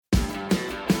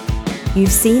You've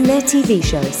seen their TV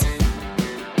shows.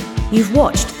 You've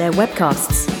watched their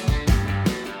webcasts.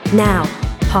 Now,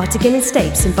 Hartigan and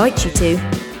Stapes invite you to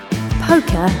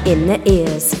Poker in the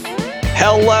Ears.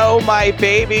 Hello, my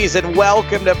babies, and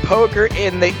welcome to Poker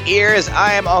in the Ears.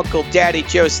 I am Uncle Daddy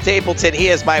Joe Stapleton. He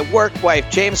is my work wife,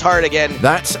 James Hartigan.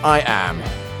 That I am.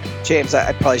 James,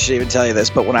 I probably should even tell you this,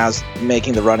 but when I was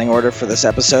making the running order for this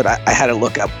episode, I had to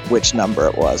look up which number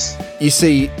it was. You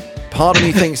see, part of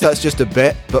me thinks that's just a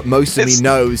bit, but most of me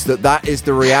knows that is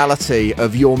the reality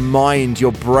of your mind,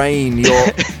 your brain, your...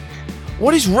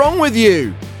 What is wrong with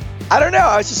you? I don't know.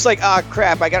 I was just like, oh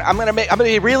crap! I'm gonna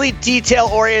be really detail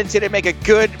oriented and make a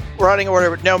good running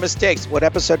order with no mistakes. What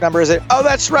episode number is it? Oh,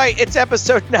 that's right. It's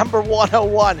episode number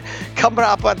 101 coming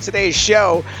up on today's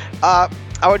show. I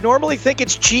would normally think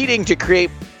it's cheating to create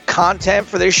content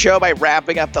for this show by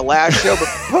wrapping up the last show,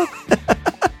 but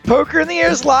Poker in the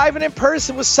Ears live and in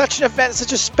person was such an event,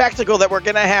 such a spectacle that we're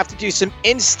gonna have to do some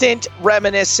instant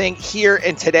reminiscing here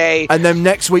and today. And then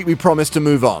next week we promise to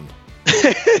move on.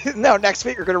 No, next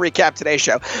week we're going to recap today's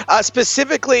show.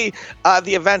 Specifically,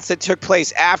 the events that took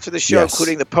place after the show, yes,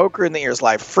 including the Poker in the Ears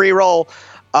live free roll.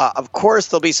 Of course,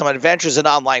 there'll be some adventures in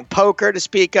online poker to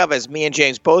speak of, as me and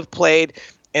James both played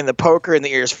in the Poker in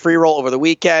the Ears free roll over the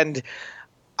weekend.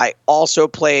 I also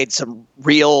played some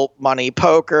real money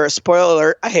poker. Spoiler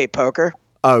alert, I hate poker.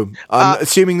 Oh, I'm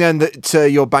assuming then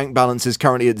that your bank balance is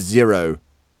currently at zero.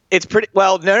 It's pretty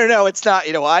well. No, it's not.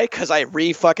 You know why? Because I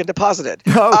fucking deposited.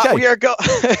 Okay. We are gonna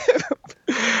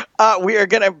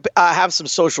have some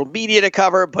social media to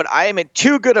cover, but I am in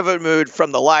too good of a mood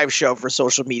from the live show for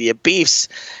social media beefs.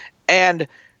 And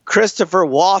Christopher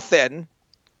Wathan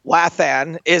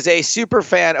is a super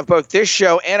fan of both this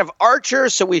show and of Archer,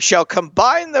 so we shall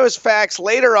combine those facts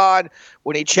later on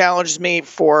when he challenges me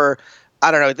for,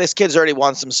 I don't know. This kid's already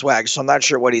won some swag, so I'm not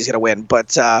sure what he's gonna win,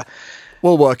 but.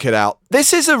 We'll work it out.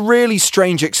 This is a really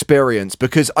strange experience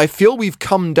because I feel we've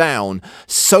come down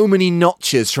so many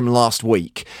notches from last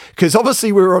week. Because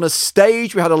obviously we were on a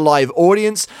stage, we had a live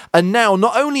audience, and now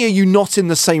not only are you not in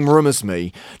the same room as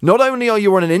me, not only are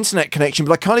you on an internet connection,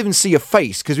 but I can't even see your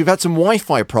face because we've had some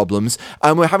Wi-Fi problems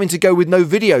and we're having to go with no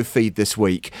video feed this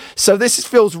week. So this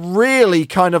feels really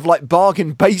kind of like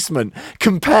bargain basement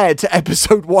compared to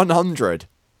episode 100.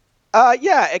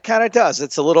 Yeah, it kind of does.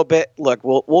 It's a little bit. Look,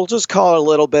 we'll just call it a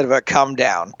little bit of a come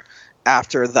down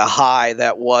after the high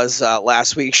that was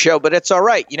last week's show. But it's all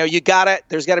right. You know,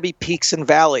 there's got to be peaks and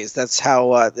valleys. That's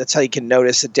how you can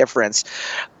notice a difference.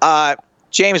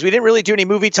 James, we didn't really do any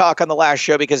movie talk on the last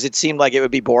show because it seemed like it would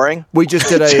be boring. We just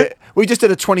did a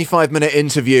 25-minute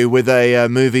interview with a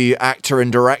movie actor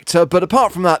and director. But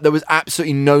apart from that, there was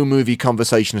absolutely no movie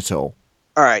conversation at all.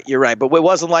 All right, you're right, but it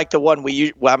wasn't like the one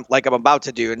I'm about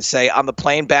to do and say on the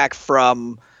plane back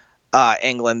from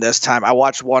England this time. I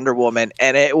watched Wonder Woman,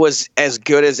 and it was as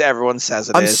good as everyone says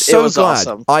it is. I'm so it was glad.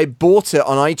 Awesome. I bought it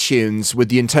on iTunes with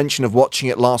the intention of watching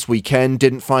it last weekend.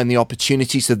 Didn't find the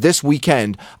opportunity, so this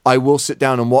weekend I will sit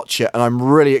down and watch it, and I'm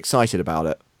really excited about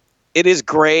it. It is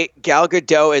great. Gal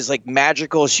Gadot is like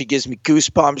magical. She gives me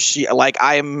goosebumps.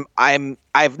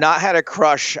 I've not had a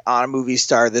crush on a movie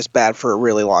star this bad for a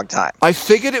really long time. I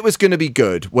figured it was going to be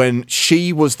good when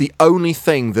she was the only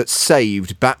thing that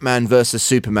saved Batman vs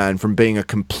Superman from being a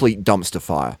complete dumpster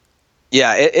fire.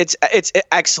 Yeah, it's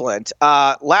excellent.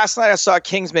 Last night I saw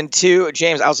Kingsman 2.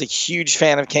 James, I was a huge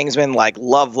fan of Kingsman. Like,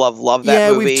 love that movie.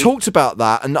 Yeah, we've talked about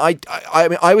that, and I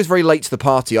mean, I was very late to the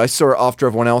party. I saw it after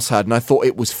everyone else had, and I thought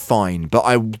it was fine, but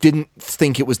I didn't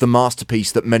think it was the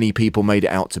masterpiece that many people made it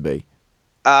out to be.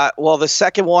 Well, the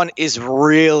second one is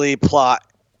really plot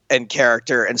and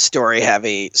character and story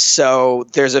heavy. So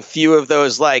there's a few of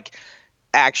those like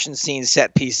action scene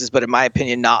set pieces, but in my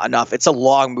opinion, not enough. It's a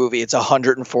long movie. It's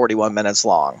 141 minutes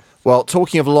long. Well,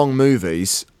 talking of long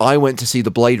movies, I went to see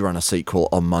the Blade Runner sequel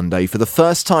on Monday. For the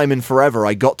first time in forever,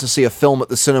 I got to see a film at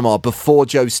the cinema before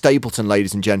Joe Stapleton,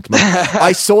 ladies and gentlemen.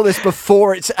 I saw this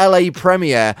before its LA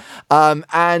premiere, and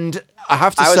I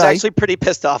have to say... I was actually pretty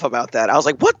pissed off about that. I was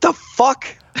like, what the fuck?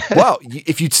 Well,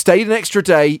 if you'd stayed an extra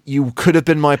day, you could have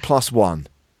been my +1.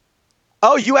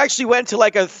 Oh, you actually went to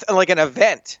like an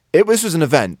event. This was an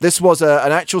event. This was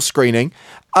an actual screening.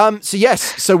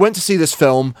 So went to see this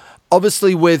film,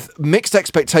 obviously with mixed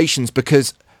expectations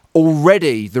because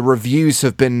already the reviews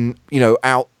have been,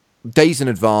 out days in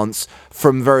advance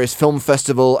from various film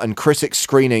festival and critic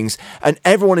screenings, and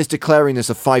everyone is declaring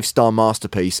this a 5-star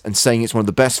masterpiece and saying it's one of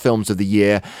the best films of the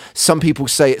year. Some people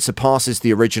say it surpasses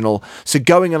the original. So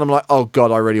going in, I'm like, oh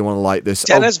God, I really want to like this.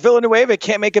 Denis Villeneuve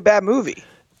can't make a bad movie.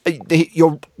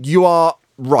 You are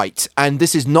right. And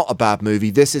this is not a bad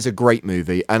movie. This is a great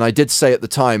movie. And I did say at the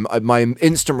time, my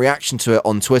instant reaction to it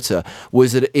on Twitter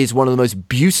was that it is one of the most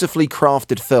beautifully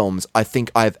crafted films I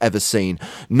think I've ever seen.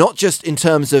 Not just in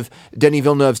terms of Denis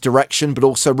Villeneuve's direction, but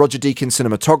also Roger Deakins'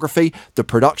 cinematography, the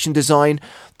production design,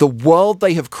 the world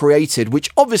they have created, which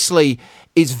obviously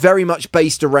is very much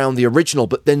based around the original,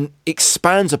 but then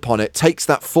expands upon it, takes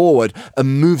that forward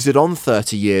and moves it on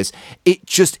 30 years. It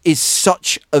just is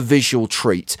such a visual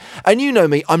treat. And you know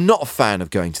me, I'm not a fan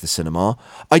of going to the cinema.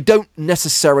 I don't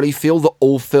necessarily feel that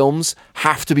all films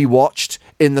have to be watched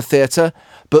in the theatre,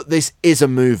 but this is a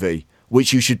movie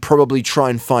which you should probably try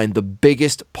and find the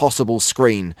biggest possible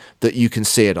screen that you can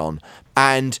see it on.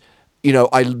 And you know,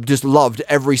 I just loved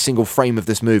every single frame of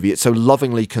this movie. It's so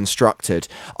lovingly constructed.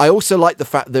 I also like the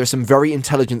fact that there are some very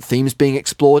intelligent themes being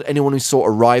explored. Anyone who saw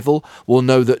Arrival will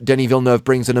know that Denis Villeneuve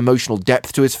brings an emotional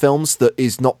depth to his films that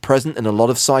is not present in a lot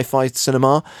of sci-fi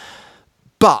cinema.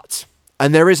 But,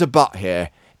 and there is a but here,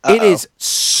 it is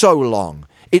so long.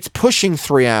 It's pushing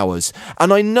 3 hours.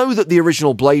 And I know that the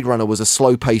original Blade Runner was a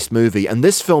slow-paced movie, and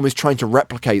this film is trying to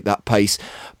replicate that pace.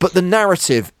 But the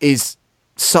narrative is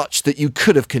such that you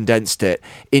could have condensed it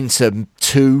into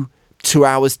 2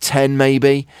 hours 10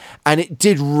 maybe, and it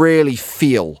did really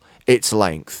feel its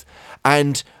length.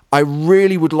 And I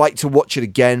really would like to watch it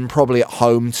again, probably at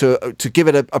home, to give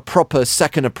it a proper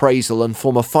second appraisal and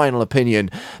form a final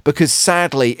opinion, because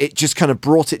sadly it just kind of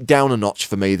brought it down a notch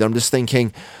for me. That I'm just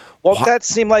thinking, Won't that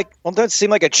seem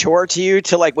like a chore to you,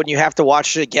 to like when you have to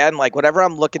watch it again? Like whenever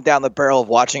I'm looking down the barrel of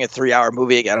watching a 3-hour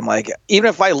movie again, I'm like, even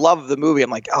if I love the movie, I'm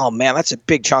like, oh man, that's a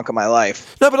big chunk of my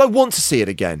life. No, but I want to see it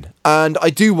again. And I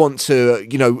do want to,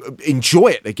 enjoy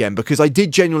it again, because I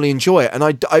did genuinely enjoy it. And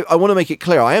I want to make it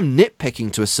clear, I am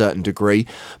nitpicking to a certain degree.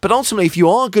 But ultimately, if you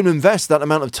are going to invest that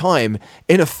amount of time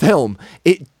in a film,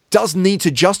 it does need to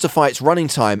justify its running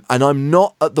time, and I'm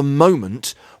not at the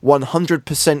moment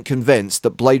 100% convinced that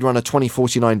Blade Runner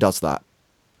 2049 does that.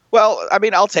 Well, I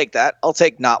mean, I'll take that. I'll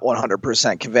take not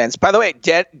 100% convinced. By the way,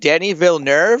 Denis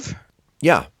Villeneuve?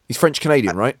 Yeah, he's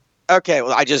French-Canadian, right? Okay,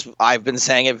 well, I've been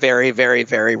saying it very, very,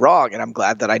 very wrong, and I'm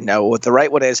glad that I know what the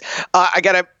right one is.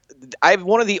 I have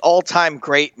one of the all-time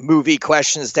great movie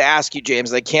questions to ask you,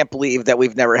 James. I can't believe that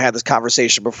we've never had this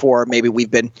conversation before. Maybe we've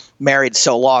been married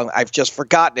so long, I've just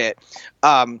forgotten it.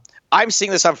 I'm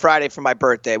seeing this on Friday for my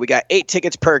birthday. We got 8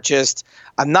 tickets purchased.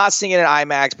 I'm not seeing it in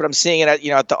IMAX, but I'm seeing it at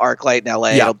the ArcLight in LA.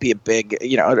 Yeah. It'll be a big,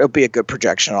 it'll be a good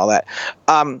projection and all that.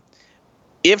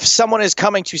 If someone is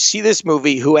coming to see this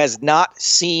movie who has not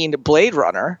seen Blade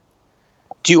Runner,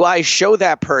 do I show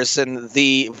that person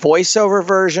the voiceover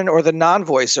version or the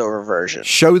non-voiceover version?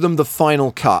 Show them the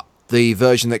final cut, the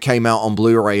version that came out on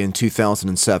Blu-ray in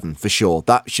 2007, for sure.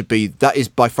 That is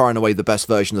by far and away the best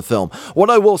version of the film.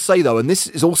 What I will say, though, and this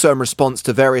is also in response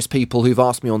to various people who've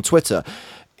asked me on Twitter,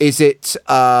 is it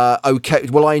okay?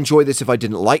 Will I enjoy this if I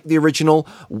didn't like the original?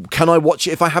 Can I watch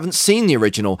it if I haven't seen the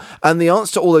original? And the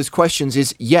answer to all those questions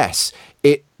is yes.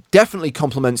 It definitely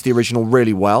complements the original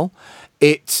really well.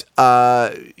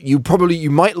 You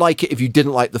might like it if you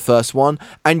didn't like the first one,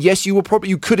 and yes, you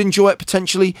could enjoy it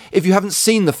potentially if you haven't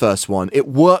seen the first one. It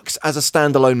works as a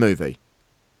standalone movie.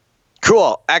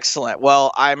 Cool, excellent.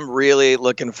 Well, I'm really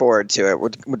looking forward to it.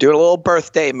 We're doing a little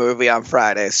birthday movie on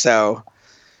Friday. So,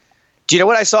 do you know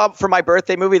what I saw for my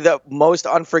birthday movie? The most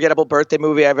unforgettable birthday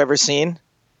movie I've ever seen.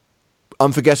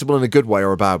 Unforgettable in a good way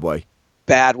or a bad way?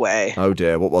 Bad way. Oh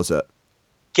dear, what was it?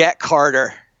 Get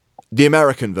Carter. The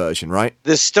American version, right?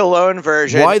 The Stallone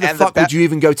version. Why the fuck would you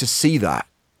even go to see that?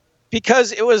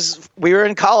 Because we were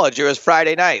in college. It was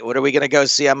Friday night. What are we going to go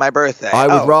see on my birthday? I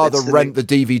would rather rent the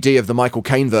DVD of the Michael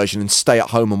Caine version and stay at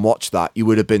home and watch that. You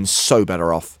would have been so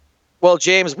better off. Well,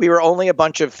 James, we were only a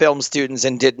bunch of film students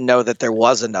and didn't know that there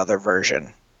was another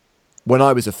version. When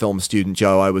I was a film student,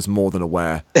 Joe, I was more than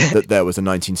aware that there was a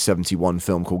 1971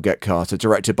 film called Get Carter,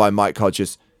 directed by Mike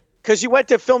Hodges. Because you went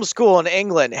to film school in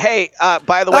England. Hey,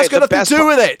 by the way, that's got nothing to do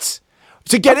with it.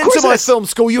 To get into my film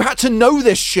school, you had to know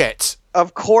this shit.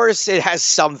 Of course it has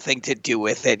something to do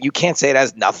with it. You can't say it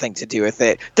has nothing to do with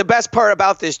it. The best part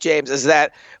about this, James, is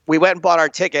that we went and bought our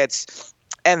tickets,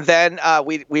 and then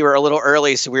we were a little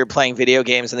early, so we were playing video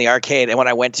games in the arcade. And when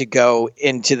I went to go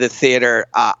into the theater,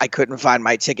 I couldn't find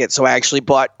my ticket, so I actually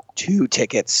bought 2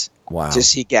 tickets. Wow. To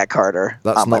see Get Carter.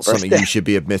 That's not something you should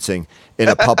be admitting in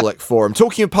a public forum.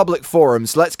 Talking of public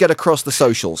forums, let's get across the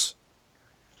socials.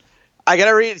 I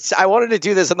wanted to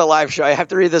do this on the live show. I have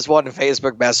to read this one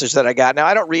Facebook message that I got. Now,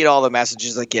 I don't read all the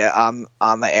messages I get on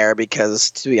the air because,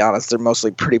 to be honest, they're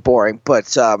mostly pretty boring.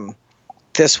 But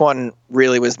this one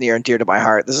really was near and dear to my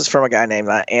heart. This is from a guy named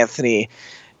Anthony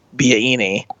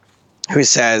Biaini, who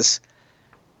says,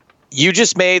 You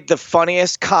just made the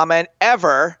funniest comment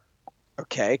ever.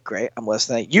 Okay, great. I'm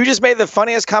listening. You just made the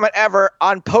funniest comment ever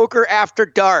on Poker After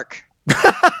Dark.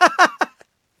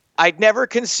 I'd never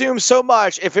consume so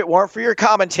much if it weren't for your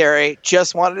commentary.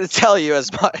 Just wanted to tell you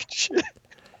as much.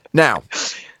 Now,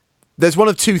 there's one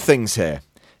of two things here.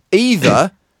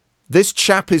 Either this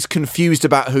chap is confused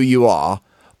about who you are,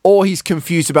 or he's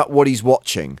confused about what he's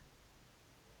watching.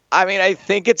 I mean, I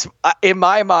think it's, in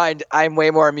my mind, I'm way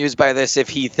more amused by this if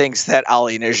he thinks that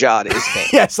Ali Najad is me.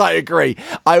 Yes, I agree.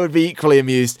 I would be equally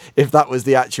amused if that was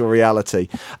the actual reality.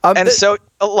 So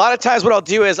a lot of times what I'll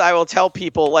do is I will tell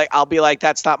people, like, I'll be like,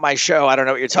 that's not my show. I don't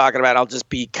know what you're talking about. I'll just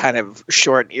be kind of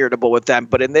short and irritable with them.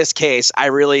 But in this case,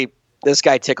 this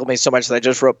guy tickled me so much that I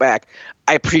just wrote back,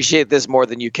 I appreciate this more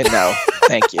than you can know.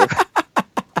 Thank you.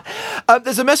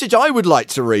 There's a message I would like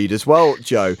to read as well,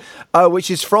 Joe,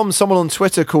 which is from someone on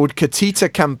Twitter called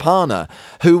Katita Campana,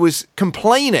 who was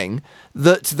complaining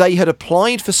that they had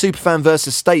applied for Superfan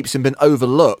versus Stapes and been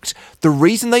overlooked. The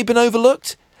reason they've been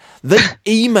overlooked? They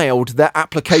emailed their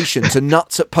application to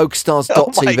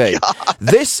nuts@pokerstars.tv. Oh,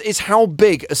 this is how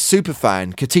big a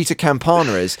superfan Katita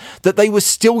Campana is, that they were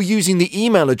still using the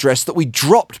email address that we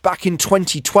dropped back in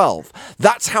 2012.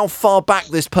 That's how far back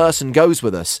this person goes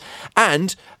with us.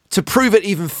 And to prove it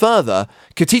even further,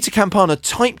 Katita Campana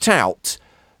typed out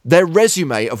their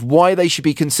resume of why they should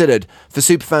be considered for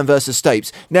Superfan versus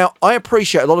Stapes. Now, I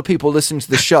appreciate a lot of people listening to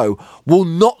the show will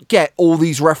not get all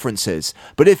these references,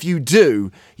 but if you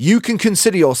do, you can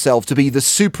consider yourself to be the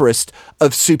superest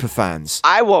of superfans.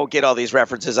 I won't get all these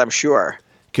references, I'm sure.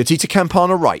 Katita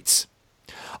Campana writes,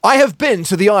 I have been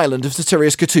to the island of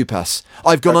Satirius Katupas.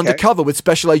 I've gone undercover with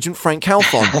Special Agent Frank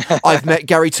Calthon. I've met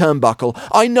Gary Turnbuckle.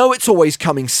 I know it's always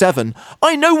coming 7.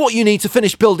 I know what you need to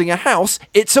finish building a house.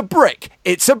 It's a brick.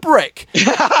 It's a brick.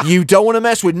 You don't want to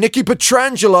mess with Nicky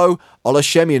Petrangelo.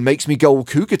 Olashemian makes me go all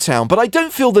Cougar Town, but I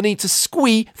don't feel the need to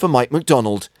squee for Mike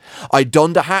McDonald. I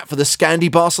donned a hat for the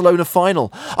Scandi Barcelona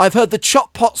final. I've heard the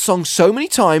Chop Pot song so many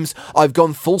times, I've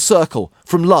gone full circle,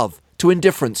 from love to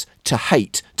indifference to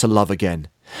hate to love again.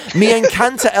 Me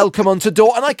encanta El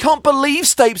Comontador, and I can't believe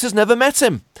Stapes has never met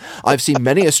him. I've seen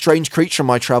many a strange creature on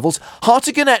my travels. Heart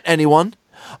to Gannett, anyone?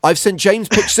 I've sent James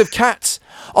pictures of cats.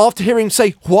 After hearing him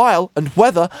say while and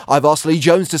whether, I've asked Lee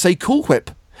Jones to say Cool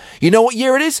Whip. You know what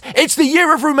year it is? It's the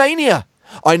year of Romania.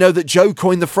 I know that Joe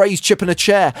coined the phrase chip in a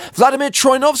chair. Vladimir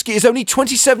Troinovsky is only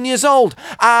 27 years old.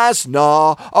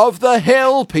 Asnar of the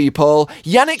Hill, people.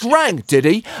 Yannick rang, did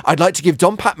he? I'd like to give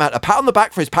Don Patmat a pat on the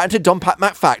back for his patented Don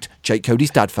Patmat fact. Jake Cody's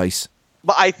dad face.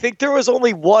 But I think there was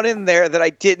only one in there that I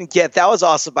didn't get. That was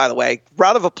awesome, by the way.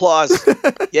 Round of applause.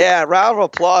 Yeah, round of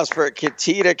applause for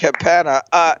Katita Campana.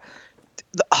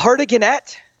 Heart of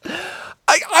Gannett?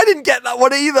 I didn't get that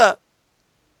one either.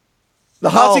 The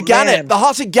Heart of Gannett. The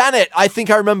Heart of Gannett. I think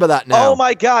I remember that now. Oh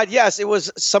my God! Yes, it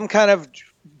was some kind of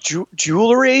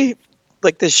jewelry,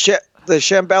 like the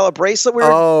Shambhala bracelet we were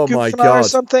goofing on or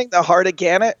something. The Heart of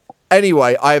Gannett.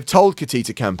 Anyway, I have told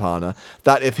Katita Campana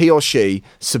that if he or she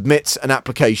submits an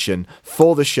application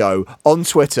for the show on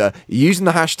Twitter using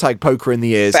the hashtag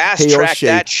 #PokerInTheEars, he or she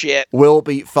that shit. will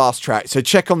be fast-tracked. So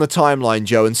check on the timeline,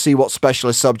 Joe, and see what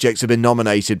specialist subjects have been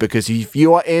nominated, because if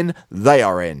you are in, they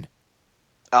are in.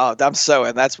 Oh, I'm so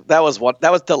in. That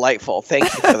was delightful. Thank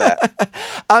you for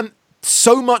that.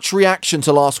 So much reaction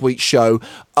to last week's show.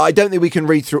 I don't think we can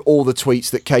read through all the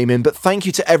tweets that came in, but thank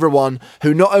you to everyone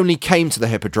who not only came to the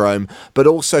Hippodrome, but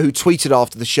also who tweeted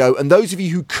after the show, and those of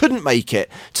you who couldn't make it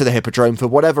to the Hippodrome for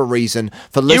whatever reason,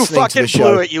 for listening to the show. You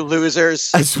fucking blew it, you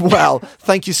losers. As well.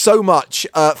 Thank you so much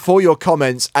for your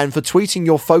comments and for tweeting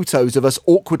your photos of us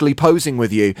awkwardly posing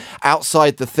with you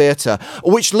outside the theatre,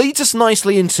 which leads us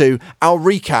nicely into our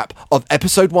recap of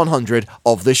episode 100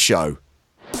 of this show.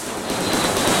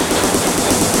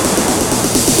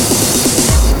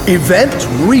 Event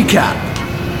Recap.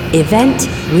 Event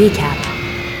Recap.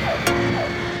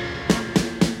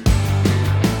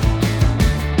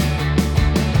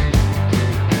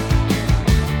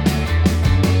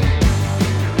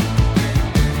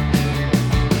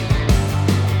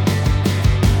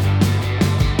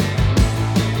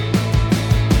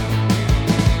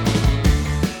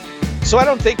 So I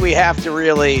don't think we have to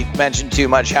really mention too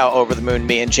much how over the moon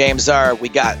me and James are. We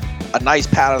got a nice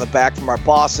pat on the back from our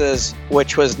bosses,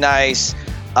 which was nice.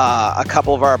 A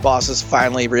couple of our bosses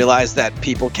finally realized that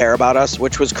people care about us,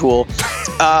 which was cool.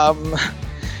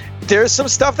 There's some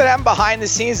stuff that happened behind the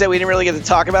scenes that we didn't really get to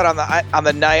talk about on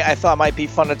the night. I thought might be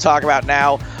fun to talk about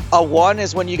now. One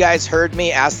is when you guys heard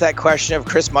me ask that question of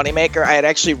Chris Moneymaker, I had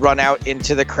actually run out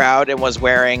into the crowd and was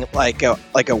wearing like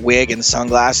a wig and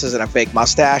sunglasses and a fake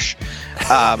mustache.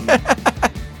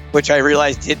 which I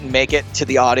realized didn't make it to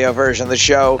the audio version of the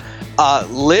show.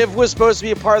 Liv was supposed to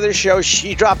be a part of the show.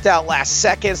 She dropped out last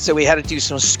second, so we had to do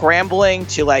some scrambling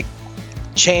to like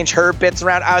change her bits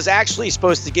around. I was actually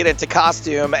supposed to get into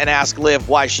costume and ask Liv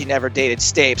why she never dated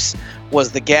Stapes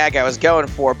was the gag I was going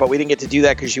for, but we didn't get to do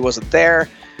that because she wasn't there.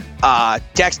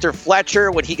 Dexter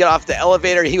Fletcher, when he got off the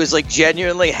elevator, he was like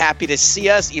genuinely happy to see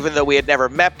us, even though we had never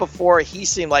met before. He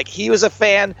seemed like he was a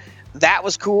fan. That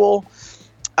was cool.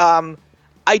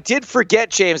 I did forget,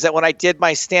 James, that when I did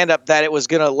my stand-up that it was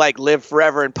going to like live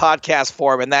forever in podcast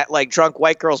form, and that like drunk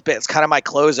white girls bit is kind of my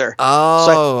closer. Oh,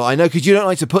 so I know, because you don't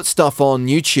like to put stuff on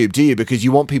YouTube, do you? Because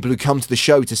you want people who come to the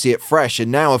show to see it fresh,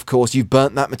 and now, of course, you've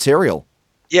burnt that material.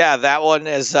 Yeah, that one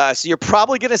is, so you're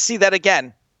probably going to see that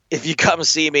again if you come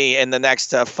see me in the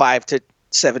next 5 to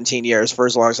 17 years, for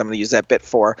as long as I'm going to use that bit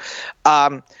for.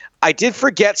 I did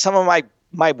forget some of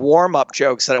my warm-up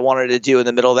jokes that I wanted to do in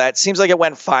the middle of that. Seems like it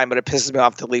went fine, but it pisses me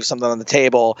off to leave something on the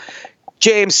table.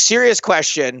 James, serious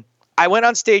question. I went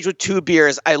on stage with 2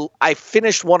 beers. I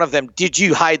finished one of them. Did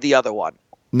you hide the other one?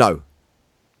 No.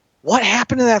 What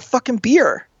happened to that fucking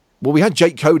beer? Well, we had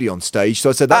Jake Cody on stage,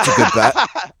 so I said that's a good bet.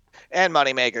 And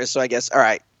Moneymakers, so I guess, all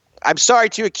right. I'm sorry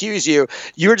to accuse you.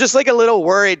 You were just like a little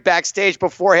worried backstage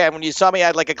beforehand when you saw me. I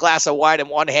had like a glass of wine in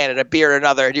one hand and a beer in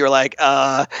another, and you were like,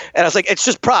 and I was like, it's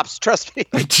just props. Trust me.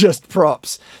 Just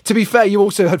props. To be fair, you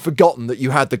also had forgotten that you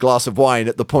had the glass of wine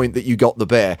at the point that you got the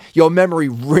beer. Your memory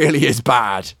really is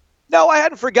bad. No, I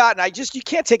hadn't forgotten. You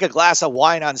can't take a glass of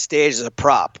wine on stage as a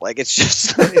prop. Like it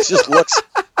just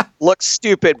looks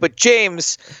stupid. But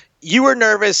James, you were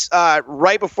nervous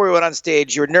right before we went on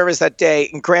stage. You were nervous that day.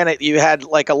 And granted, you had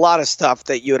like a lot of stuff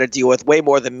that you had to deal with, way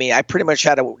more than me. I pretty much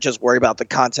had to just worry about the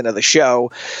content of the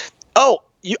show. Oh,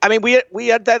 we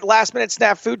had that last minute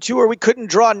snafu too, where we couldn't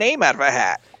draw a name out of a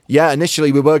hat. Yeah,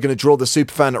 initially we were going to draw the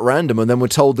superfan at random, and then we're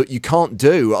told that you can't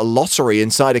do a lottery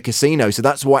inside a casino, so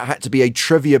that's why it had to be a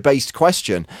trivia-based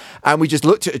question. And we just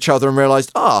looked at each other and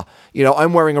realised,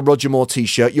 I'm wearing a Roger Moore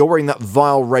t-shirt, you're wearing that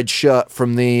vile red shirt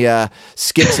from the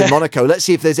skits in Monaco. Let's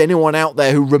see if there's anyone out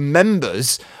there who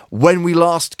remembers when we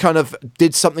last kind of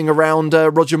did something around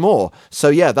Roger Moore. So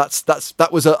yeah, that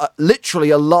was literally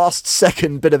a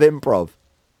last-second bit of improv.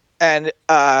 And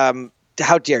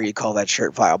how dare you call that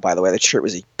shirt vile, by the way? That shirt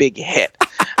was a big hit.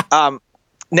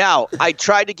 Now, I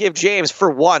tried to give James, for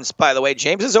once, by the way,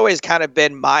 James has always kind of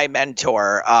been my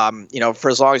mentor, for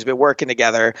as long as we've been working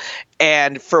together.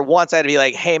 And for once, I had to be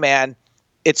like, hey, man,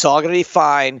 it's all going to be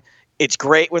fine. It's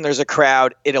great when there's a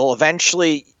crowd. It'll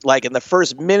eventually, like in the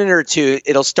first minute or two,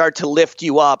 it'll start to lift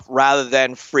you up rather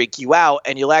than freak you out.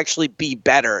 And you'll actually be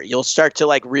better. You'll start to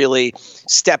like really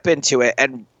step into it.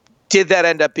 And did that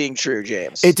end up being true,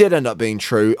 James? It did end up being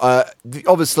true.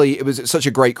 Obviously, it was such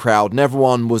a great crowd, and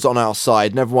everyone was on our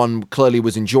side, and everyone clearly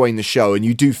was enjoying the show, and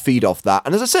you do feed off that.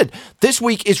 And as I said, this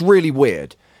week is really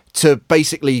weird to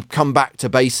basically come back to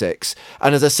basics.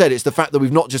 And as I said, it's the fact that we've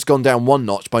not just gone down one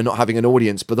notch by not having an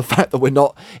audience, but the fact that we're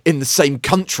not in the same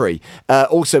country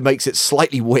also makes it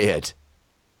slightly weird.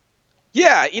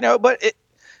 Yeah, but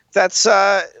that's...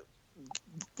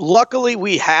 Luckily,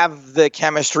 we have the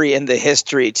chemistry and the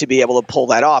history to be able to pull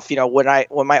that off. When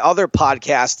my other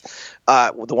podcast,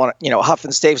 the one, Huff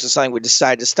and Stapes, was something we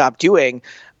decided to stop doing.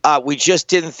 We just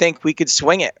didn't think we could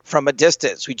swing it from a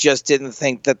distance. We just didn't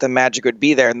think that the magic would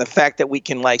be there. And the fact that we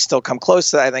can still come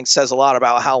close to that, I think, says a lot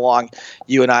about how long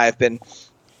you and I have been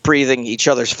breathing each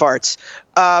other's farts.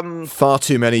 Far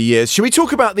too many years. Should we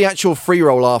talk about the actual free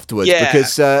roll afterwards? Yeah.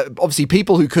 Because obviously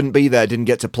people who couldn't be there didn't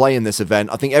get to play in this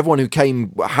event. I think everyone who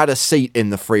came had a seat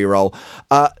in the free roll.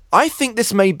 I think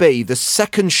this may be the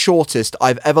second shortest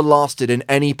I've ever lasted in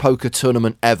any poker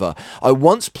tournament ever. I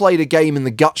once played a game in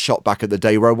the Gut Shot back at the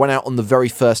day where I went out on the very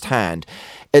first hand.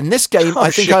 In this game,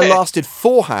 I think I lasted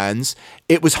 4 hands.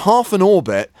 It was half an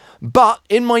orbit, but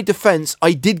in my defense,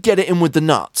 I did get it in with the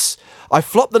nuts. I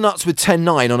flopped the nuts with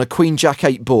 10-9 on a Queen Jack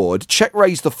 8 board,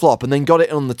 check-raised the flop, and then got it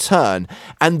on the turn.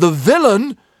 And the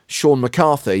villain, Sean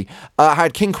McCarthy,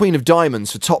 had King Queen of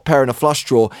Diamonds for top pair and a flush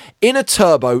draw. In a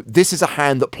turbo, this is a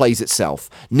hand that plays itself.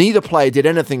 Neither player did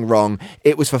anything wrong.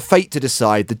 It was for fate to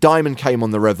decide. The diamond came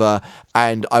on the river,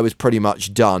 and I was pretty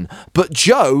much done. But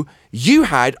Joe, you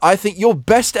had, I think, your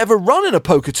best ever run in a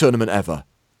poker tournament ever.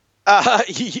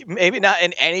 Maybe not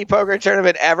in any poker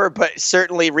tournament ever, but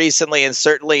certainly recently, and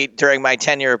certainly during my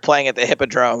tenure playing at the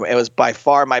Hippodrome, it was by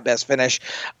far my best finish.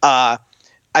 I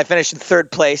finished in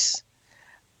 3rd place.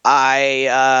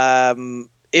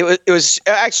 It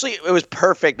was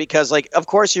perfect because, of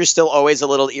course, you're still always a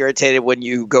little irritated when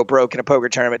you go broke in a poker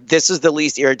tournament. This is the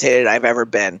least irritated I've ever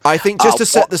been. I think just to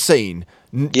set the scene,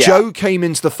 Joe came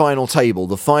into the final table,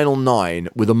 the final 9,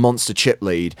 with a monster chip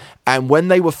lead. And when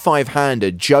they were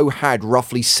 5-handed, Joe had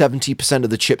roughly 70% of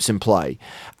the chips in play.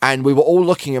 And we were all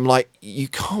looking at him like, you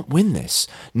can't win this.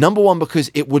 Number one, because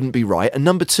it wouldn't be right. And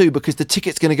number two, because the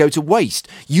ticket's going to go to waste.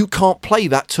 You can't play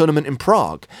that tournament in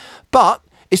Prague. But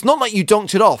it's not like you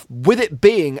donked it off. With it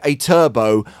being a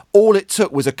turbo, all it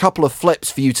took was a couple of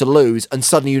flips for you to lose, and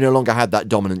suddenly you no longer had that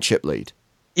dominant chip lead.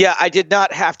 Yeah, I did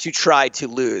not have to try to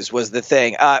lose was the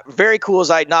thing. Very cool as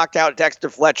I knocked out Dexter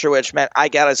Fletcher, which meant I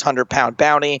got his 100-pound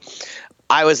bounty.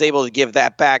 I was able to give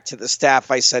that back to the staff.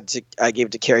 I gave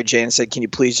it to Carrie Jane and said, "Can you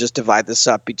please just divide this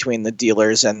up between the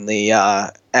dealers and the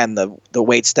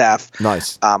wait staff?"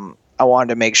 Nice. I wanted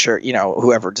to make sure,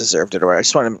 whoever deserved it, or I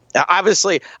just wanted to,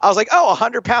 obviously, I was like,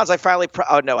 100 pounds. I finally,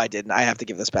 oh no, I didn't. I have to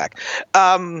give this back.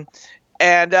 And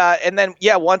then,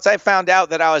 once I found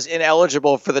out that I was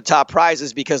ineligible for the top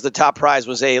prizes because the top prize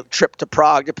was a trip to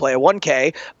Prague to play a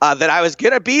 1K that I was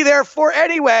going to be there for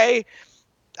anyway,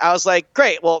 I was like,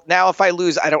 great. Well, now if I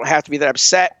lose, I don't have to be that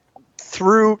upset.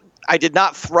 I did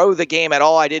not throw the game at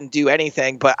all. I didn't do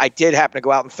anything, but I did happen to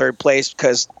go out in third place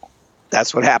because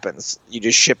that's what happens. You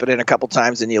just ship it in a couple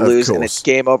times and you lose, and it's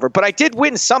game over. But I did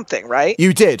win something, right?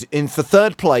 You did. For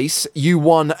third place, you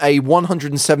won a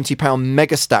 £170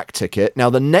 Mega Stack ticket. Now,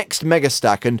 the next Mega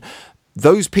Stack, and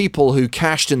those people who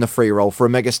cashed in the free roll for a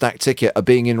Mega Stack ticket are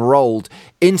being enrolled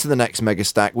into the next Mega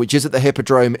Stack, which is at the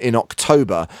Hippodrome in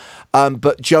October.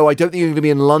 But, Joe, I don't think you're going to be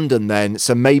in London then,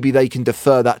 so maybe they can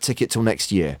defer that ticket till next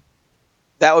year.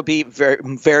 That would be very,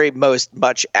 very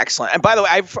much excellent. And by the way,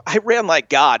 I ran like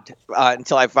God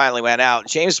until I finally went out.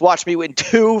 James watched me win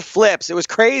 2 flips. It was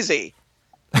crazy.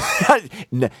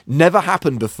 Never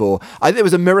happened before. I think it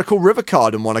was a Miracle River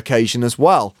card on one occasion as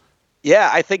well. Yeah,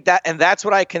 I think that, and that's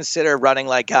what I consider running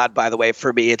like God, by the way.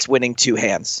 For me, it's winning 2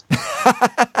 hands.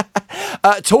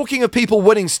 Talking of people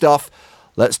winning stuff,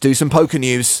 let's do some poker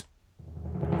news.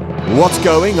 What's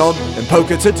going on in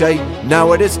poker today?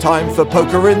 Now it is time for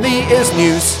Poker in the Ears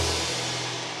news.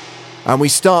 And we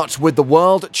start with the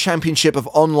World Championship of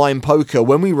Online Poker.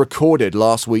 When we recorded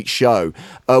last week's show,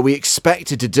 we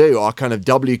expected to do our kind of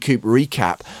WCOOP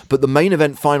recap, but the main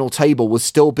event final table was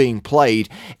still being played.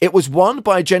 It was won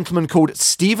by a gentleman called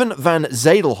Steven van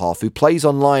Zadelhoff, who plays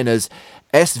online as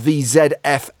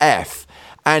SVZFF,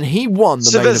 and he won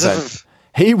the main event.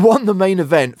 He won the main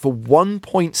event for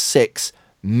 $1.6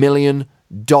 million,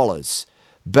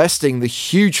 besting the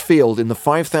huge field in the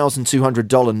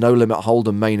 $5,200 no-limit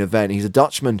hold'em main event. He's a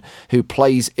Dutchman who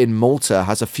plays in Malta,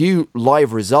 has a few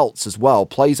live results as well,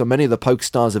 plays on many of the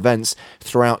PokerStars events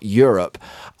throughout Europe.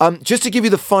 Just to give you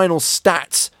the final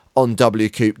stats on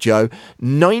WCOOP, Joe,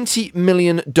 $90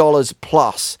 million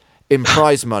plus in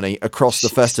prize money across the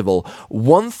festival.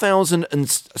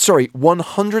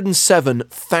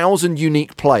 107,000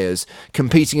 unique players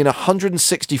competing in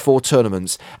 164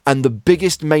 tournaments, and the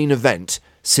biggest main event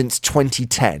since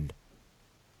 2010.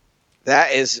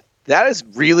 That is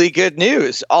really good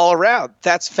news all around.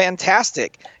 That's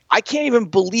fantastic. I can't even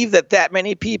believe that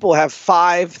many people have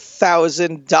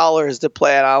 $5,000 to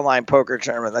play an online poker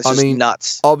tournament. That's just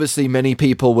nuts. Obviously, many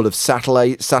people will have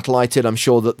satellited. I'm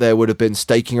sure that there would have been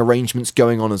staking arrangements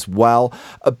going on as well.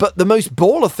 But the most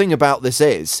baller thing about this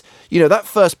is, that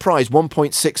first prize,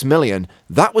 $1.6 million,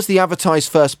 that was the advertised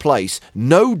first place.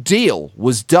 No deal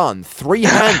was done.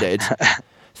 Three-handed.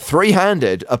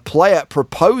 A player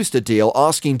proposed a deal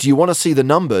asking, do you want to see the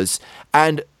numbers?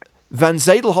 And Van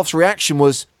Zadelhoff's reaction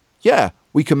was, yeah,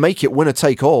 we can make it winner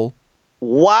take all.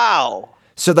 Wow.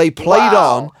 So they played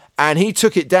on, and he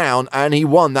took it down, and he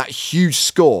won that huge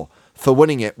score for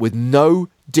winning it with no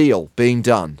deal being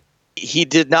done. He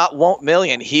did not want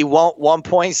million. He want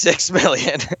 1.6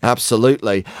 million.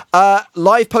 Absolutely.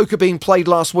 Live poker being played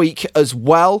last week as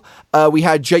well. We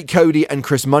had Jake Cody and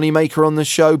Chris Moneymaker on the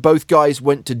show. Both guys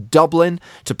went to Dublin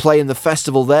to play in the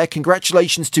festival there.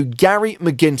 Congratulations to Gary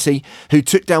McGinty, who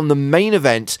took down the main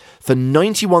event for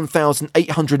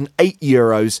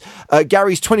 €91,808.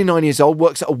 Gary's 29 years old,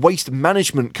 works at a waste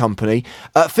management company,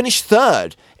 finished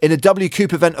third in a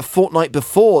WCOOP event a fortnight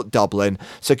before Dublin.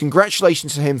 So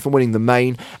congratulations to him for winning the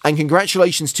main, and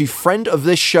congratulations to friend of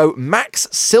this show, Max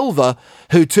Silver,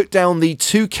 who took down the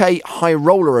 2K High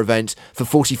Roller event for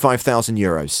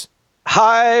 €45,000.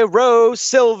 High Row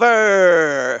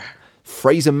Silver!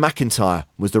 Fraser McIntyre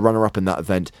was the runner-up in that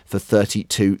event for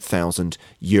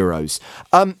 €32,000.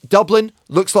 Dublin,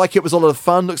 looks like it was a lot of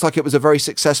fun, looks like it was a very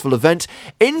successful event.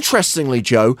 Interestingly,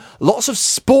 Joe, lots of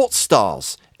sports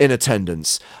stars in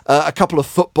attendance. A couple of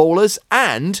footballers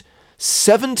and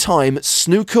 7-time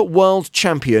snooker world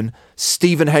champion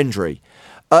Stephen Hendry.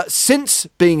 Since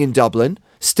being in Dublin,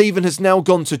 Stephen has now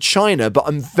gone to China, but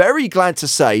I'm very glad to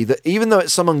say that even though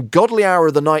it's some ungodly hour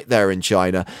of the night there in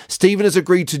China, Stephen has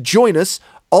agreed to join us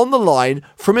on the line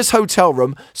from his hotel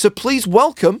room. So please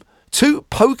welcome to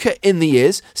Poker in the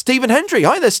Ears, Stephen Hendry.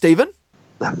 Hi there, Stephen.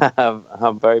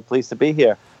 I'm very pleased to be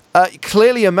here.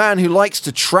 Clearly a man who likes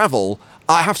to travel.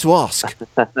 I have to ask,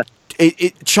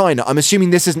 China, I'm assuming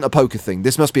this isn't a poker thing.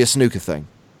 This must be a snooker thing.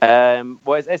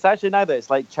 Well, it's actually neither. It's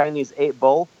like Chinese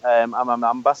 8-ball. I'm an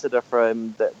ambassador for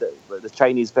the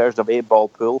Chinese version of 8-ball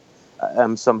pool.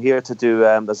 So I'm here to do,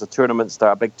 there's a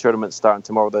big tournament starting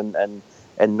tomorrow in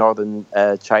northern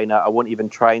China. I won't even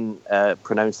try and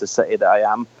pronounce the city that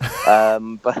I am.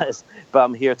 But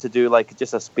I'm here to do like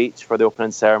just a speech for the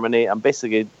opening ceremony and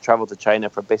basically travel to China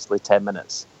for basically 10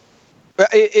 minutes.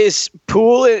 Is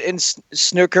pool and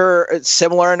snooker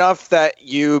similar enough that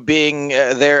you being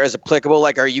there is applicable?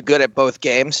 Like, are you good at both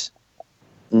games?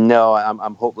 No,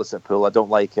 I'm hopeless at pool. I don't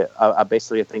like it. I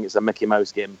basically think it's a Mickey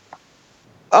Mouse game.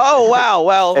 Oh, wow.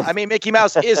 Well, I mean, Mickey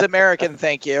Mouse is American.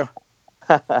 Thank you.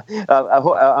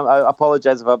 I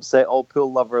apologize if I upset all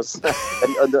pool lovers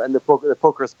in the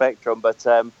poker spectrum, but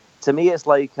to me, it's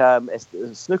like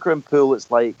snooker and pool. It's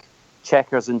like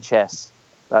checkers and chess.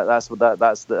 That's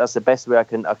the best way I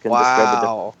can describe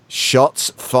it.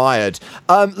 Shots fired.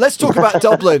 Let's talk about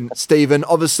Dublin, Stephen.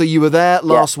 Obviously, you were there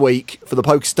last week for the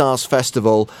PokerStars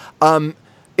Festival.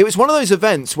 It was one of those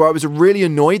events where I was really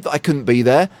annoyed that I couldn't be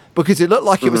there because it looked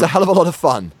like it was a hell of a lot of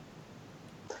fun.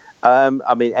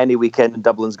 I mean, any weekend in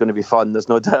Dublin's going to be fun. There's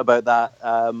no doubt about that.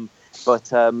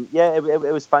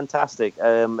 It was fantastic.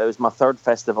 It was my third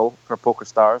festival for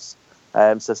PokerStars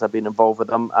since I've been involved with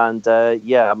them, and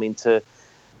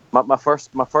My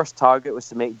first target was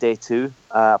to make day 2.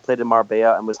 I played in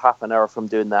Marbella and was half an hour from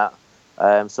doing that.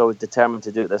 So I was determined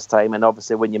to do it this time. And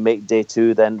obviously, when you make day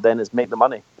 2, then it's make the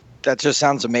money. That just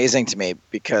sounds amazing to me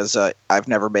because I've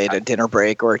never made a dinner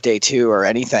break or a day 2 or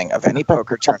anything of any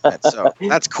poker tournament. So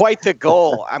that's quite the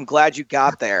goal. I'm glad you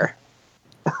got there.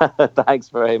 Thanks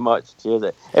very much.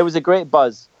 Cheers. It was a great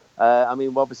buzz.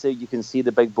 Obviously, you can see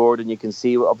the big board and you can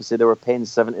see, obviously, they were paying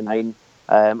 79.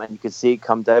 And you could see it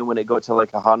come down when it got to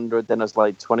like 100. Then it's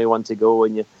like 21 to go.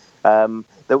 And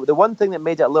the one thing that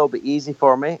made it a little bit easy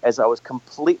for me is I was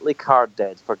completely card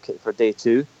dead for day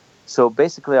 2. So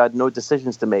basically, I had no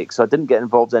decisions to make. So I didn't get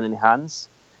involved in any hands.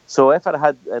 So if I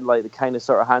had like the kind of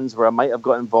sort of hands where I might have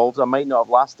got involved, I might not have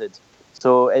lasted.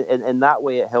 So in that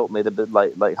way, it helped me,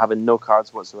 like having no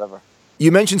cards whatsoever.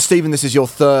 You mentioned, Stephen, this is your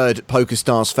third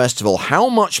PokerStars Festival. How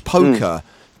much poker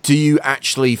do you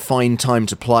actually find time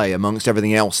to play amongst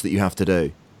everything else that you have to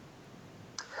do?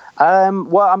 I'm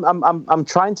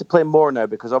trying to play more now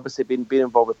because obviously being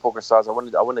involved with PokerStars, I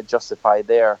want to justify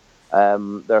their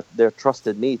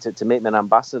trusted me to make me an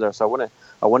ambassador. So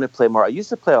I want to play more. I used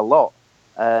to play a lot,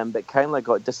 but kind of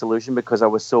got disillusioned because I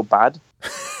was so bad.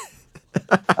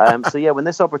 When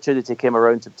this opportunity came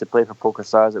around to play for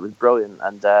PokerStars, it was brilliant.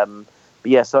 And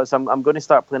so I'm going to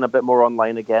start playing a bit more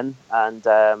online again, and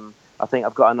I think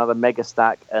I've got another mega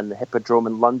stack in the Hippodrome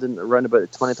in London around about the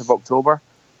 20th of October.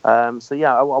 I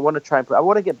want to try and play. I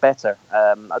want to get better.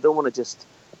 I don't want to just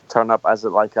turn up as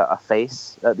a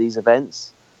face at these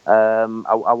events.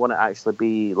 I want to actually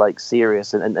be like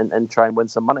serious and try and win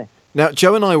some money. Now,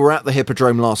 Joe and I were at the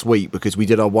Hippodrome last week because we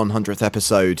did our 100th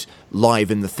episode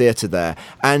live in the theatre there.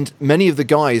 And many of the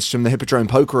guys from the Hippodrome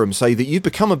Poker Room say that you've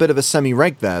become a bit of a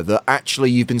semi-reg there, that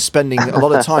actually you've been spending a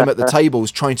lot of time at the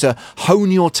tables trying to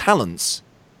hone your talents.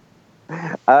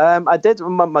 I did.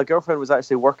 My girlfriend was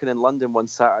actually working in London one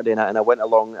Saturday night, and I went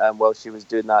along while she was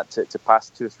doing that to pass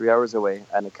 2 or 3 hours away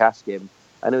in a cash game.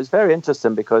 And it was very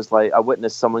interesting because, I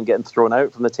witnessed someone getting thrown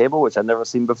out from the table, which I'd never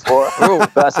seen before.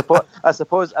 But I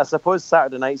suppose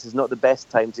Saturday nights is not the best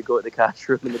time to go to the cash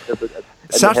room.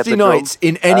 Saturday nights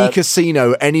in any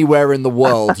casino anywhere in the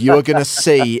world, you are going to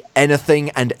see anything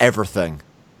and everything.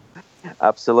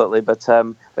 Absolutely, but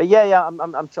I'm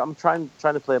trying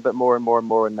to play a bit more and more and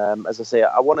more. And as I say,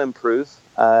 I want to improve.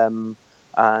 And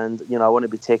I want to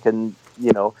be taken.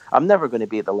 I'm never going to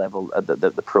be at the level of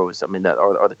the pros. I mean,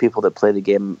 or the people that play the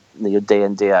game day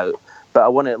in, day out. But I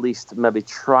want to at least maybe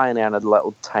try and earn a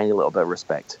tiny little bit of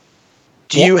respect.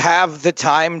 Do you have the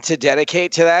time to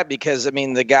dedicate to that? Because, I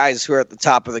mean, the guys who are at the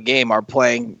top of the game are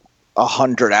playing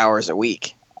 100 hours a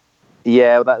week.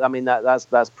 Yeah,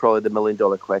 that's probably the $1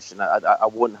 million question. I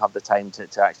wouldn't have the time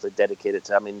to actually dedicate it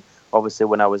to. I mean, obviously,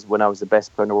 when I was the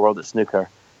best player in the world at snooker,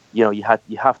 you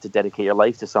have to dedicate your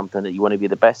life to something that you want to be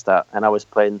the best at. And I was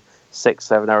playing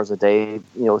 6-7 hours a day,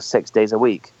 6 days a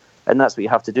week, and that's what you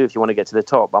have to do if you want to get to the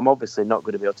top. I'm obviously not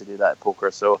going to be able to do that at poker,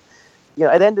 so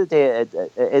at the end of the day,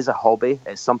 it is a hobby.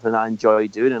 It's something I enjoy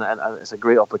doing, and it's a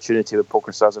great opportunity that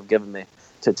PokerStars have given me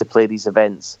to play these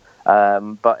events.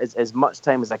 But as much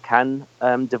time as I can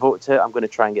devote to it, I'm going to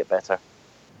try and get better.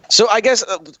 So I guess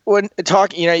when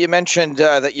talking, you mentioned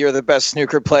that you're the best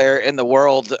snooker player in the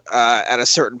world at a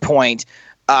certain point.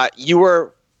 You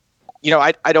were,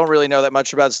 I don't really know that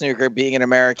much about snooker, being an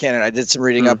American, and I did some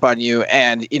reading up on you.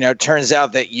 And, it turns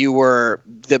out that you were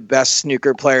the best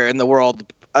snooker player in the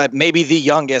world, maybe the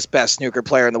youngest best snooker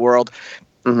player in the world.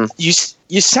 Mm-hmm.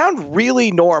 You sound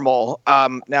really normal.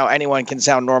 Now anyone can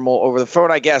sound normal over the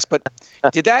phone, I guess, but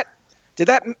did that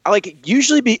like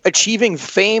usually be achieving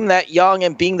fame that young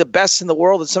and being the best in the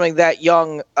world at something that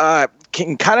young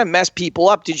can kind of mess people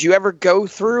up? Did you ever go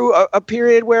through a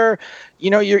period where,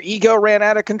 your ego ran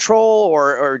out of control,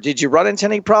 or did you run into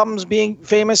any problems being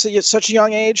famous at such a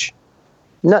young age?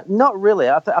 Not really.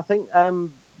 I think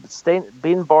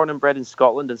being born and bred in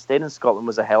Scotland and staying in Scotland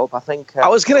was a help. I think I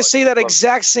was going to say that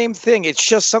exact same thing. It's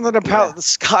just something about the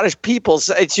Scottish people.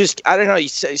 It's just, I don't know, you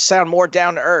sound more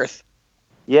down to earth.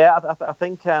 Yeah, I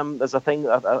think there's a thing,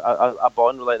 a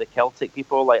bond with like the Celtic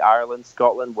people, like Ireland,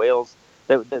 Scotland, Wales.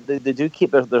 They do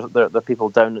keep their people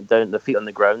down, their feet on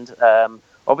the ground.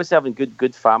 Obviously, having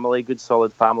good family, good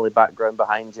solid family background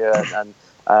behind you, and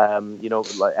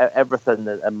like everything,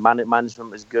 and management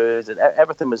was good, and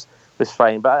everything was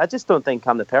fine. But I just don't think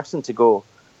I'm the person to go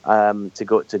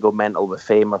mental with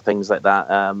fame or things like that.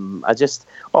 I just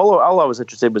all I was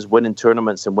interested in was winning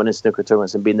tournaments and winning snooker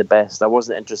tournaments and being the best. I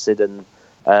wasn't interested in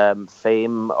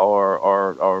fame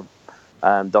or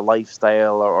the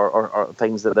lifestyle or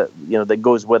things that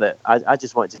goes with it. I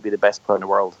just wanted to be the best player in the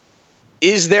world.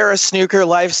 Is there a snooker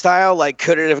lifestyle? Like,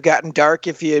 could it have gotten dark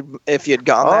if you'd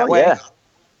gone that way?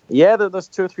 Yeah. There's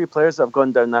 2 or 3 players that have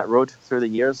gone down that road through the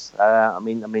years. I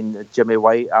mean, Jimmy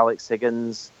White, Alex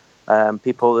Higgins,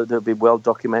 people that have been well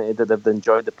documented that have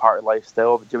enjoyed the party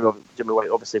lifestyle. Jimmy White,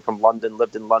 obviously from London,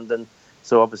 lived in London,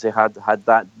 so obviously had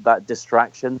that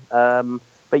distraction.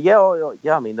 But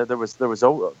I mean, there was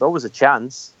always a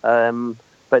chance.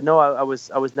 But no, I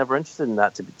was never interested in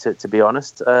that, to be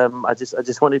honest. I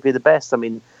just wanted to be the best. I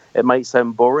mean, it might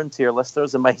sound boring to your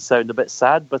listeners, it might sound a bit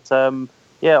sad, but all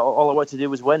I wanted to do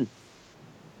was win.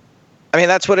 I mean,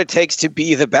 that's what it takes to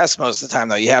be the best most of the time,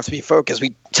 though. You have to be focused.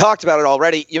 We talked about it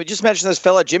already. You just mentioned this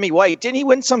fella, Jimmy White. Didn't he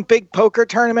win some big poker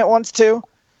tournament once, too?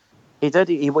 He did.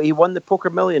 He won the Poker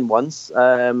Million once. He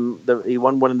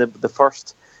won one of the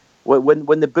first...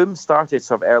 When the boom started,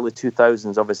 sort of early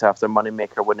 2000s, obviously after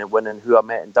Moneymaker winning Who I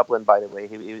Met in Dublin, by the way,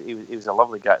 he was a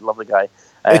lovely guy.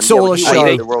 It's all a show.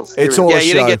 It's all a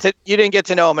show. You didn't get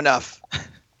to know him enough.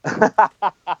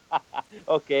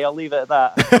 Okay, I'll leave it at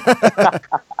that.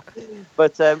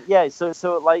 But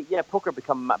poker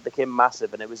became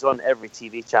massive, and it was on every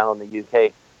TV channel in the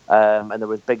UK, and there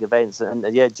was big events, and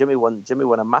Jimmy won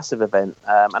a massive event,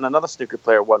 and another snooker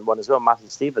player won one as well, Matthew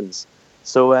Stevens.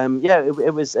 So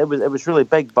it was really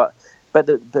big, but I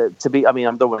don't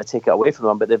want to take it away from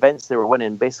them, but the events they were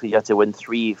winning, basically you had to win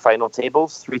 3 final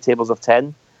tables, 3 tables of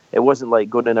 10. It wasn't like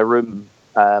going in a room.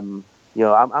 I'm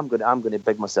going to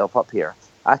big myself up here.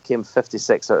 I came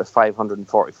 56 out of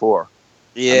 544.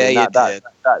 Yeah,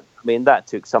 that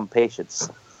took some patience.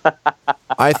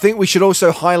 I think we should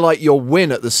also highlight your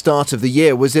win at the start of the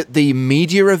year. Was it the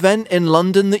media event in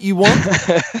London that you won?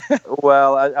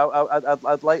 Well,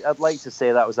 I'd like to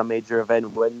say that was a major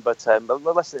event win, but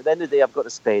listen, at the end of the day, I've got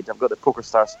a spade. I've got the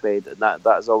PokerStars spade, and that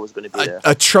is always going to be there.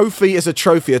 A trophy is a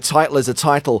trophy. A title is a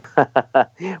title.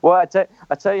 Well, I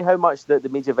tell you how much the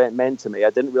media event meant to me. I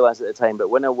didn't realise at the time, but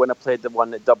when I played the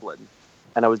one at Dublin,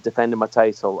 and I was defending my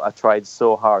title, I tried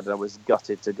so hard, and I was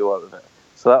gutted to go out of it.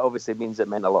 So that obviously means it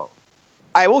meant a lot.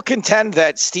 I will contend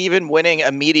that Stephen winning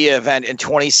a media event in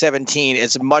 2017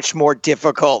 is much more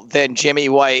difficult than Jimmy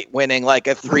White winning like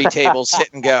a 3-table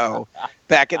sit and go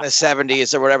back in the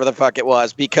 70s or whatever the fuck it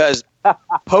was, because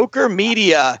poker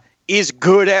media is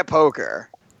good at poker.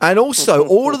 And also,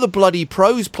 all of the bloody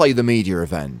pros play the media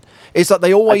event. It's like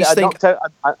they always think...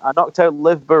 I knocked out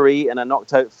Liv Barry and I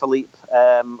knocked out Philippe.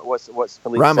 What's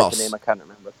Philippe's Ramos. second name? I can't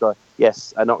remember. So,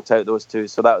 yes, I knocked out those 2.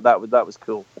 So that was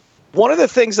cool. One of the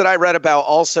things that I read about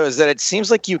also is that it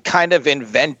seems like you kind of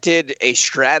invented a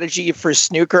strategy for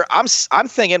snooker. I'm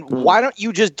thinking, why don't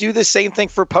you just do the same thing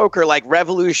for poker, like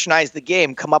revolutionize the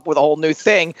game, come up with a whole new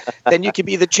thing, then you can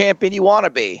be the champion you want to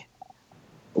be.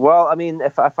 Well, I mean,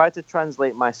 if I had to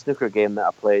translate my snooker game that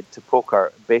I played to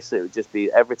poker, basically it would just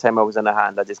be every time I was in a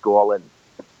hand, I just go all in.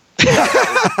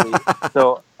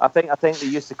 So I think they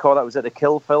used to call that, was it the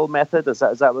kill Phil method? Is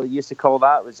that what they used to call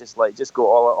that? It was just like just go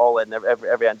all in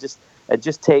every hand. Just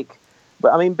take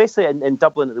But I mean, basically in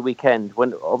Dublin at the weekend,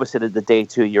 when obviously the day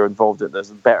two you're involved with, there's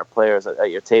better players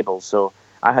at your table, so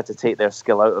I had to take their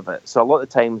skill out of it. So a lot of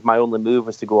times my only move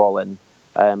was to go all in,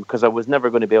 because I was never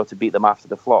going to be able to beat them after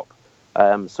the flop.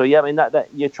 So yeah, I mean that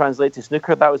you translate to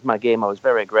snooker. That was my game. I was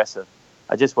very aggressive.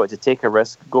 I just wanted to take a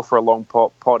risk, go for a long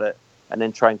pot it, and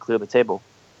then try and clear the table.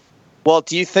 Well,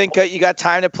 do you think you got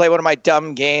time to play one of my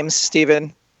dumb games,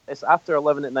 Stephen? It's after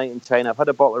 11 at night in China. I've had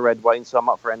a bottle of red wine, so I'm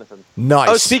up for anything. Nice.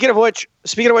 Oh, speaking of which,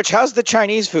 how's the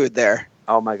Chinese food there?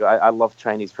 Oh my God, I love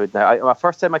Chinese food now. My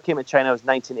first time I came to China was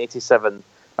 1987.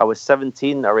 I was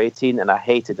 17 or 18 and I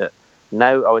hated it.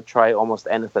 Now I would try almost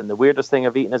anything. The weirdest thing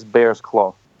I've eaten is bear's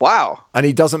claw. Wow. And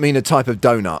he doesn't mean a type of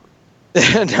donut.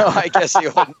 No, I guess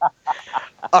you wouldn't.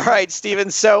 All right,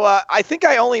 Stephen. So I think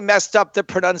I only messed up the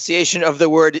pronunciation of the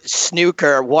word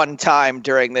snooker one time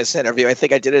during this interview. I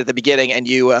think I did it at the beginning, and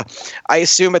you, I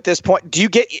assume at this point,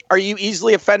 are you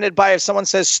easily offended by if someone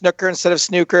says snooker instead of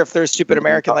snooker if they're a stupid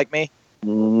American like me?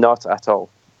 Not at all.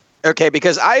 Okay,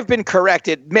 because I've been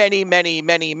corrected many, many,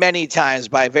 many, many times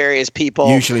by various people.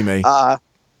 Usually me.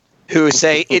 Who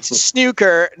say it's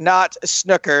snooker, not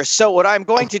snooker. So what I'm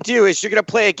going to do is you're going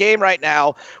to play a game right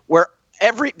now where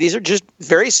these are just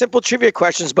very simple trivia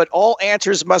questions, but all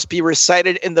answers must be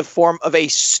recited in the form of a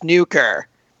snooker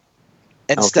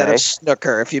instead of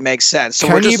snooker, if you make sense. So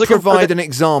Can you provide an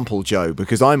example, Joe?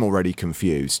 Because I'm already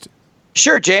confused.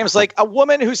 Sure, James. Like a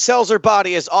woman who sells her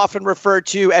body is often referred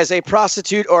to as a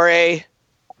prostitute or a...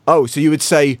 Oh, so you would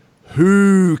say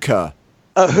hooker.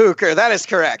 A hooker. That is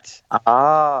correct.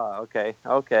 Ah, okay.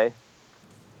 All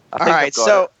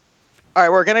right,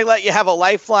 we're going to let you have a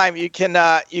lifeline. You can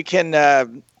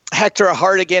Hector a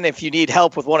Hartigan if you need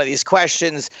help with one of these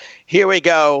questions. Here we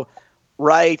go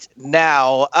right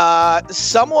now.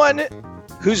 Someone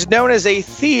who's known as a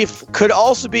thief could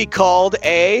also be called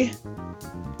a...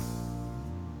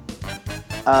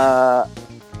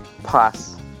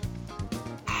 pass.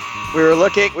 We were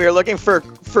looking for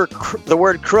the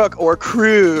word crook or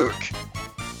crook.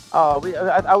 Oh,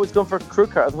 I was going for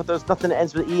crooker. I thought there was nothing that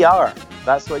ends with ER.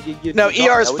 That's what you No,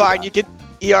 ER is fine.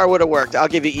 ER would have worked. I'll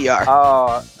give you ER.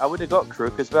 I would have got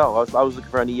crook as well. I was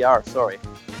looking for an ER. Sorry.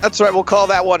 That's right. We'll call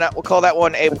that one a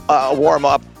warm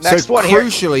up. Next so one here.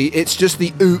 Crucially, it's just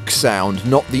the ook sound,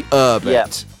 not the bit.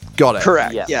 Yep. Got it.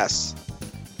 Correct. Yep. Yes.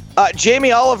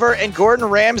 Jamie Oliver and Gordon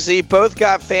Ramsay both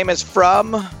got famous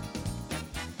from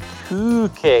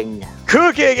cooking.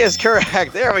 Cooking is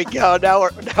correct. There we go. Now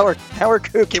we're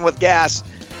cooking with gas.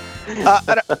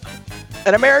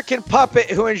 An American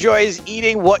puppet who enjoys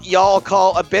eating what y'all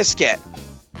call a biscuit.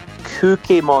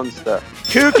 Cookie Monster.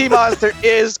 Cookie Monster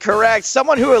is correct.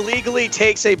 Someone who illegally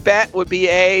takes a bet would be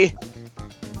a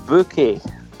bookie.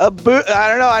 I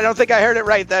don't know. I don't think I heard it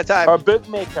right that time. Or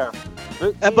bookmaker.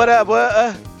 Did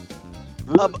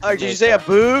you say a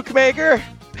bookmaker?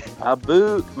 A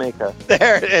bookmaker.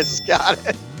 There it is. Got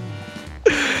it.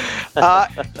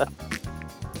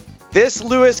 This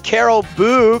Lewis Carroll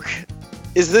book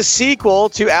is the sequel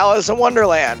to Alice in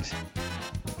Wonderland.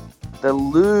 The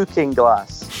Looking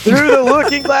Glass. Through the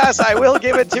Looking Glass, I will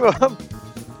give it to him.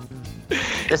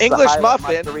 English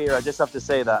Muffin. My career, I just have to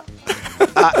say that.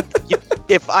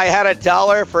 If I had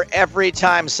 $1 for every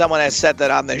time someone has said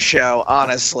that on this show,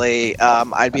 honestly,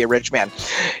 I'd be a rich man.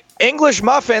 English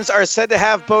muffins are said to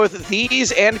have both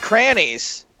these and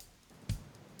crannies.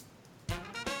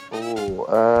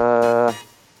 I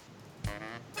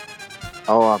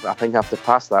think I have to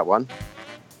pass that one.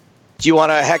 Do you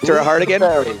want a Hector a Hartigan?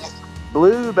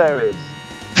 Blueberries.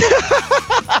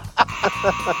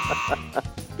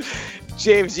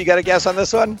 James, you got a guess on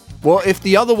this one? Well, if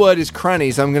the other word is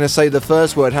crannies, I'm going to say the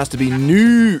first word has to be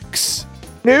nukes.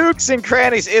 Nukes and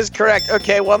crannies is correct.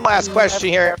 Okay, one last question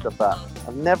here.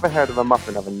 I've never heard of a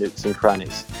muffin having nukes and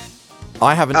crannies.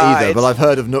 I haven't either, but I've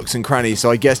heard of nooks and crannies, so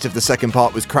I guessed if the second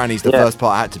part was crannies, the first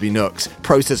part had to be nooks.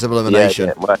 Process of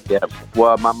elimination.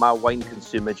 Well, my wine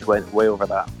consumage went way over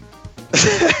that.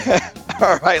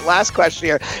 All right, last question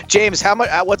here. James, how much?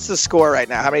 What's the score right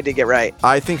now? How many did you get right?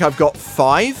 I think I've got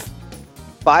 5.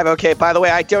 5, okay. By the way,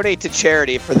 I donate to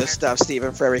charity for this stuff,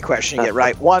 Stephen, for every question you get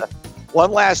right. One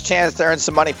last chance to earn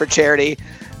some money for charity.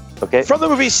 Okay. From the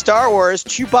movie Star Wars,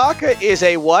 Chewbacca is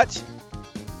a what?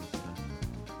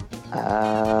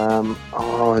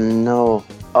 Oh no.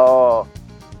 Oh.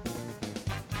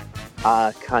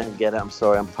 I can't get it. I'm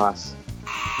sorry. I'm pass.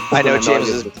 I know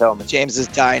James is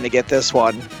dying to get this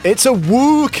one. It's a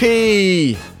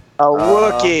Wookiee. A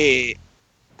Wookiee.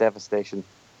 Devastation.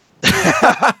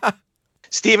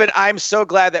 Stephen, I'm so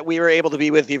glad that we were able to be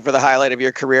with you for the highlight of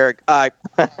your career.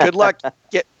 Good luck.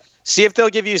 See if they'll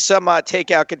give you some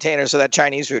takeout containers of that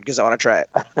Chinese food, because I want to try it.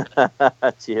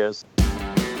 Cheers.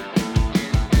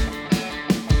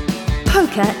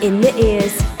 Poker in the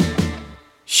Ears.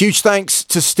 Huge thanks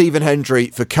to Stephen Hendry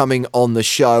for coming on the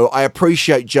show. I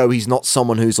appreciate, Joe, he's not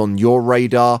someone who's on your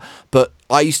radar, but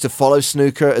I used to follow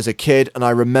snooker as a kid, and I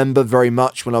remember very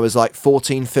much when I was like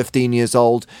 14, 15 years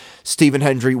old, Stephen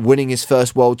Hendry winning his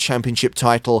first world championship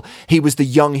title. He was the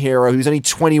young hero. He was only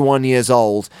 21 years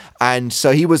old, and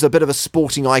so he was a bit of a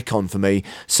sporting icon for me.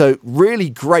 So really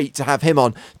great to have him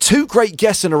on. Two great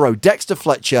guests in a row, Dexter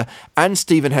Fletcher and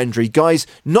Stephen Hendry. Guys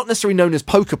not necessarily known as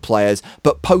poker players,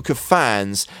 but poker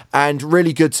fans, and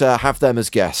really good to have them as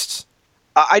guests.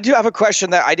 I do have a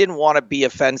question that I didn't want to be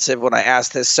offensive when I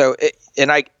asked this.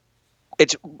 I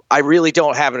really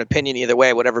don't have an opinion either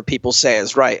way. Whatever people say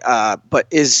is right. But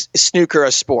is snooker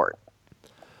a sport?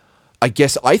 I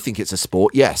guess I think it's a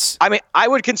sport, yes. I mean, I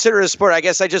would consider it a sport. I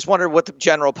guess I just wonder what the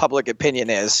general public opinion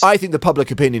is. I think the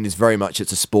public opinion is very much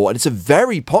it's a sport, and it's a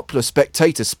very popular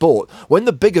spectator sport. When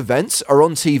the big events are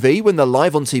on TV, when they're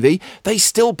live on TV, they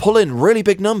still pull in really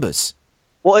big numbers.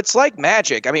 Well, it's like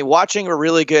magic. I mean, watching a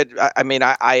really good.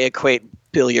 I equate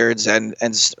billiards and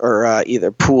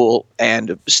either pool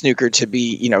and snooker to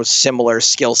be similar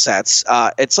skill sets.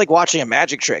 It's like watching a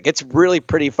magic trick. It's really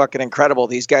pretty fucking incredible.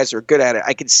 These guys are good at it.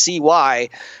 I can see why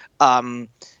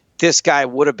this guy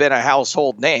would have been a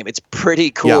household name. It's pretty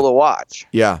cool to watch.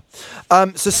 Yeah.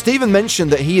 So Stephen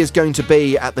mentioned that he is going to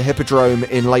be at the Hippodrome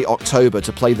in late October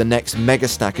to play the next Mega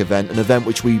Stack event, an event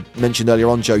which we mentioned earlier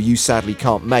on, Joe, you sadly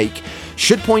can't make.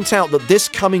 Should point out that this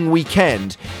coming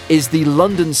weekend is the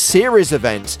London Series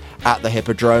event at the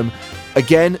Hippodrome.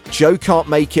 Again, Joe can't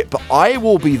make it, but I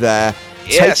will be there,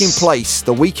 taking place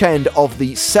the weekend of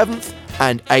the 7th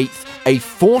and 8th. A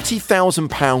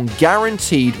 £40,000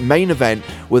 guaranteed main event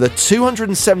with a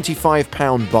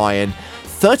 £275 buy-in,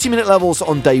 30-minute levels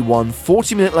on day 1,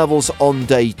 40-minute levels on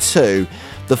day 2.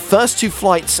 The first two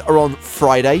flights are on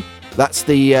Friday. That's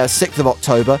the 6th of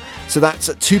October. So that's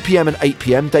at 2 p.m. and 8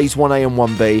 p.m, days 1A and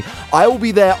 1B. I will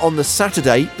be there on the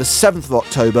Saturday, the 7th of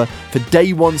October, for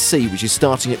day 1C, which is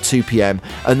starting at 2 p.m.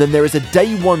 And then there is a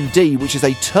day 1D, which is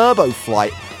a turbo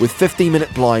flight with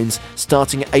 15-minute blinds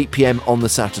starting at 8 p.m. on the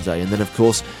Saturday. And then, of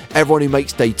course, everyone who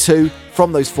makes day 2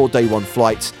 from those 4 day 1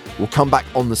 flights will come back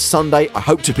on the Sunday. I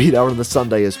hope to be there on the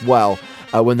Sunday as well,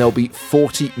 when there'll be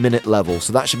 40-minute levels.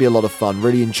 So that should be a lot of fun.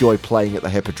 Really enjoy playing at the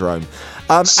Hippodrome.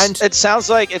 And it sounds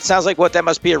like what that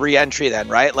must be a re-entry then,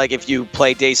 right? Like if you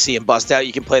play day C and bust out,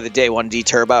 you can play the day 1D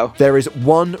turbo. There is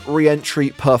one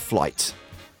re-entry per flight.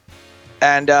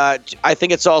 And I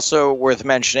think it's also worth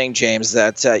mentioning, James,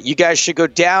 that you guys should go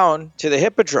down to the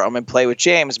Hippodrome and play with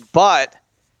James, but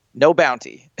no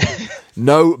bounty.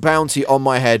 No bounty on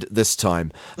my head this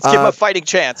time. Let's give him a fighting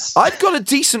chance. I've got a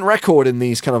decent record in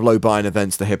these kind of low buy-in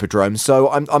events, the Hippodrome, so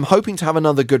I'm hoping to have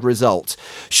another good result.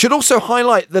 Should also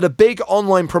highlight that a big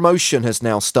online promotion has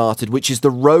now started, which is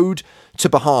the Road to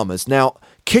Bahamas. Now,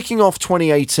 kicking off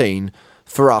 2018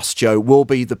 for us, Joe, will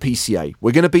be the PCA.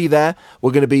 We're going to be there.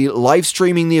 We're going to be live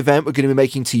streaming the event. We're going to be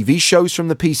making TV shows from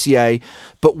the PCA,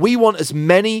 but we want as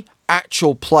many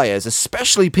actual players,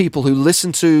 especially people who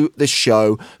listen to this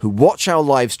show, who watch our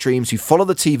live streams, who follow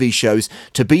the TV shows,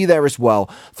 to be there as well.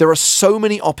 There are so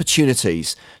many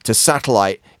opportunities to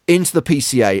satellite into the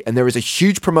PCA, and there is a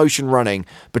huge promotion running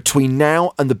between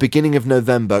now and the beginning of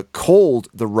November called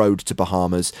the Road to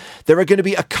Bahamas. There are going to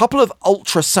be a couple of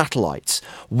ultra satellites,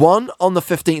 one on the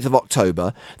 15th of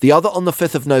October, the other on the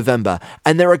 5th of November,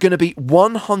 and there are going to be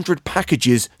 100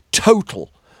 packages total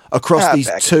across these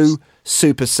two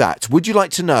super sats. Would you like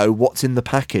to know what's in the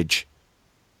package?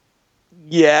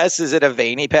 Yes. Is it a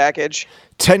veiny package?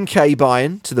 10K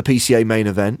buy-in to the PCA main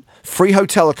event, free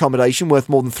hotel accommodation worth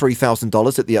more than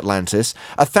 $3,000 at the Atlantis,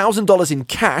 $1,000 in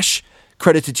cash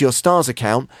credited to your Stars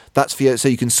account, that's for you, so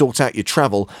you can sort out your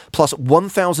travel, plus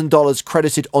 $1,000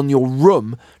 credited on your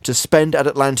room to spend at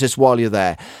Atlantis while you're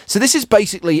there. So this is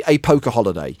basically a poker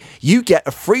holiday. You get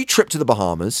a free trip to the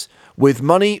Bahamas with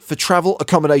money for travel,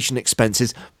 accommodation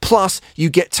expenses, plus you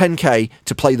get 10K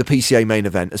to play the PCA main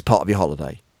event as part of your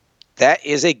holiday. That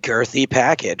is a girthy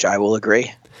package, I will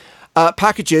agree.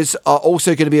 Packages are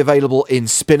also going to be available in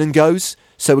Spin and Goes,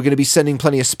 so we're going to be sending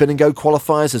plenty of Spin and Go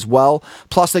qualifiers as well.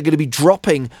 Plus, they're going to be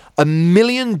dropping $1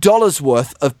 million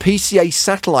worth of PCA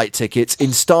satellite tickets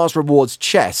in Stars Rewards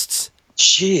chests.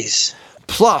 Jeez.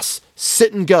 Plus,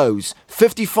 Sit and Goes,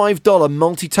 $55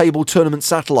 multi-table tournament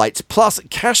satellites, plus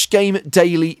cash game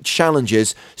daily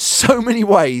challenges. So many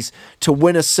ways to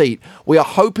win a seat. We are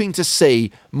hoping to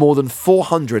see more than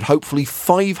 400, hopefully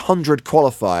 500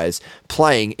 qualifiers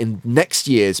playing in next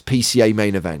year's PCA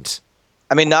main event.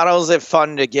 I mean, not only is it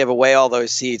fun to give away all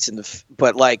those seats,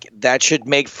 but like that should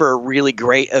make for a really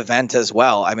great event as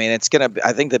well. I mean, I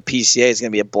think the PCA is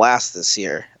gonna be a blast this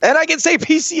year, and I can say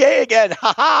PCA again,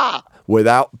 haha,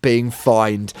 without being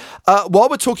fined. While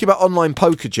we're talking about online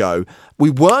poker, Joe, we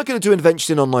were going to do Adventures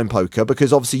in Online Poker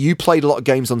because obviously you played a lot of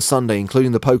games on Sunday,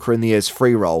 including the Poker in the Ears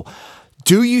free roll.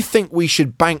 Do you think we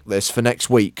should bank this for next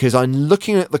week? Because I'm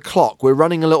looking at the clock, we're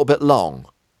running a little bit long.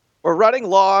 We're running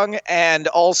long, and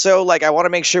also, like, I want to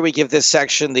make sure we give this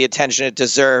section the attention it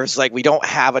deserves. Like, we don't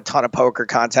have a ton of poker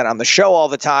content on the show all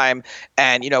the time,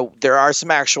 and, there are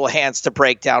some actual hands to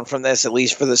break down from this, at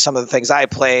least for some of the things I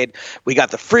played. We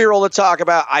got the free roll to talk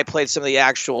about. I played some of the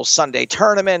actual Sunday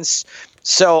tournaments.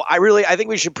 So I think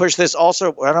we should push this.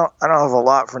 Also, I don't have a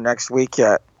lot for next week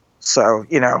yet. So,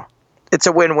 it's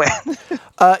a win-win.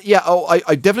 I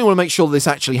definitely want to make sure this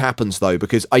actually happens, though,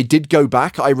 because I did go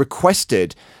back. I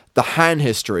requested the hand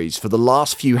histories for the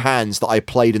last few hands that I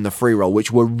played in the free roll,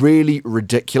 which were really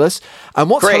ridiculous. And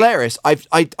what's hilarious,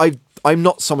 I'm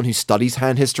not someone who studies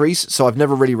hand histories, so I've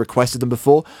never really requested them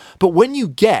before. But when you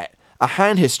get a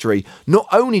hand history, not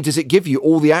only does it give you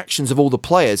all the actions of all the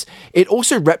players, it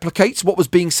also replicates what was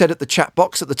being said at the chat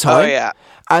box at the time. Oh, yeah.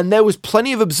 And there was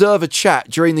plenty of observer chat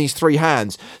during these 3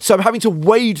 hands. So I'm having to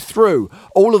wade through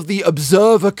all of the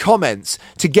observer comments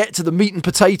to get to the meat and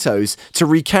potatoes to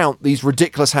recount these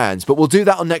ridiculous hands. But we'll do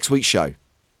that on next week's show.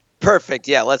 Perfect.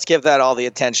 Yeah, let's give that all the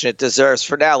attention it deserves.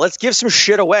 For now, let's give some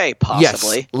shit away,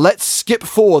 possibly. Yes, let's skip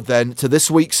forward then to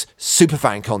this week's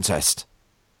Superfan contest.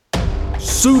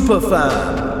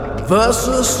 Superfan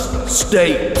versus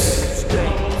Stapes.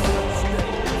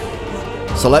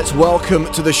 So let's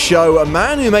welcome to the show a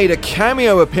man who made a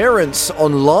cameo appearance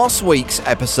on last week's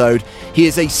episode. He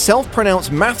is a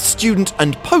self-pronounced math student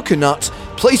and poker nut.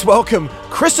 Please welcome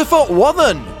Christopher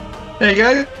Wathen. Hey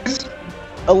guys.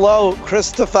 Hello,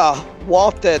 Christopher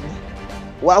Wathen.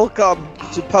 Welcome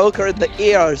to Poker in the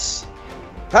Ears.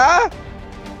 Huh?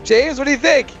 James, what do you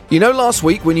think? Last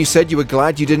week when you said you were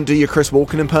glad you didn't do your Chris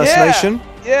Walken impersonation?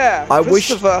 Yeah. I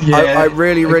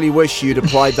really, really wish you'd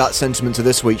applied that sentiment to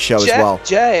this week's show as well.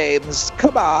 James,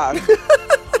 come on.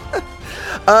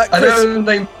 I know the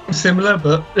name's similar,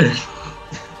 but...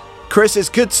 Chris, it's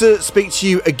good to speak to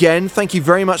you again. Thank you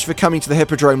very much for coming to the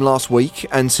Hippodrome last week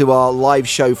and to our live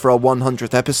show for our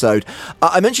 100th episode.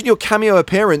 I mentioned your cameo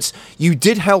appearance. You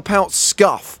did help out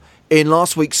Scuff in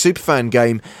last week's Superfan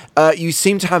game. You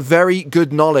seem to have very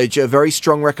good knowledge, a very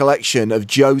strong recollection of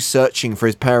Joe searching for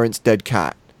his parents' dead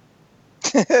cat.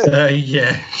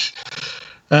 Yeah.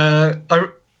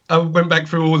 I went back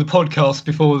through all the podcasts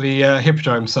before the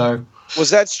Hippodrome, so... Was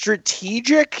that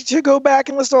strategic to go back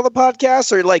and listen to all the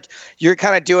podcasts? Or, like, you're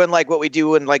kind of doing, like, what we do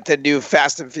when, like, the new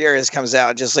Fast and Furious comes out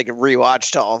and just, like,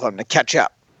 rewatched all of them to catch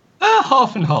up?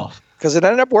 Half and half. Because it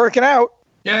ended up working out.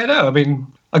 Yeah, I know. I mean,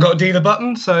 I got a dealer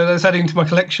button, so that's adding to my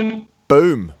collection.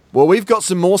 Boom. Well, we've got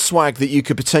some more swag that you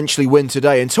could potentially win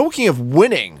today. And talking of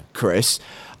winning, Chris,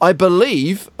 I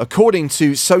believe, according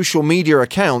to social media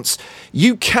accounts,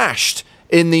 you cashed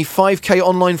in the 5K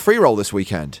online free roll this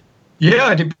weekend. Yeah,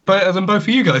 I did better than both of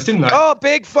you guys, didn't I? Oh,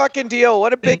 big fucking deal.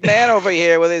 What a big man over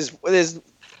here with his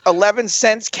 11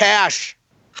 cents cash.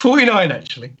 49,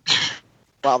 actually.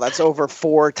 Wow, that's over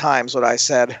 4 times what I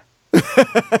said.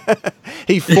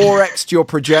 He 4x'd your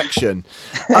projection.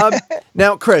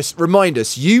 Now, Chris, remind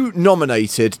us, you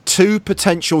nominated 2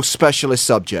 potential specialist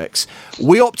subjects.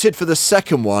 We opted for the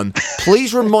second one.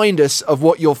 Please remind us of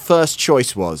what your first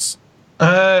choice was.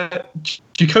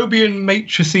 Jacobian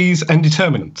matrices and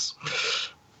determinants.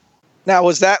 Now,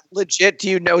 was that legit? Do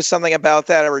you know something about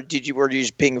that, or were you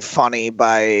just being funny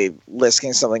by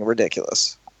listing something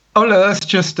ridiculous? Oh no, that's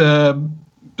just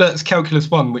that's Calculus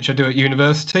 1, which I do at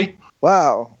university.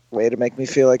 Wow, way to make me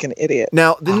feel like an idiot.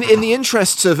 Now, in the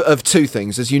interests of 2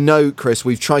 things, as you know, Chris,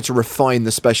 we've tried to refine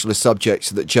the specialist subject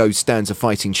so that Joe stands a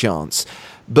fighting chance.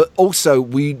 But also,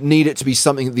 we need it to be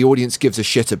something that the audience gives a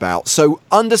shit about. So,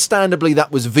 understandably,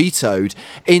 that was vetoed.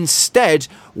 Instead,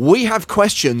 we have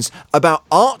questions about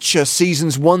Archer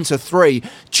seasons 1 to 3.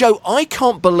 Joe, I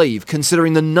can't believe,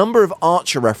 considering the number of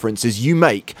Archer references you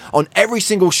make on every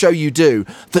single show you do,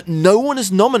 that no one has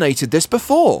nominated this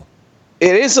before.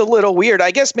 It is a little weird.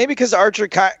 I guess maybe because Archer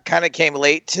kind of came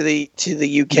late to the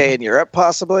UK and Europe,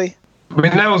 possibly. I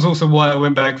mean, that was also why I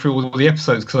went back through all the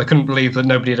episodes, because I couldn't believe that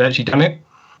nobody had actually done it.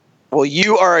 Well,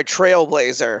 you are a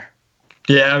trailblazer.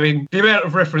 Yeah, I mean, the amount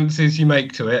of references you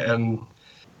make to it, and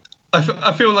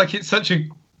I feel like it's such a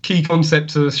key concept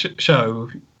to the show,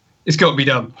 it's got to be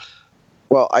done.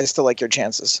 Well, I still like your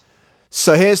chances.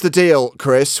 So here's the deal,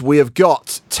 Chris. We have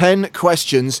got 10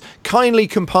 questions kindly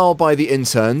compiled by the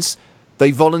interns. They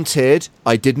volunteered.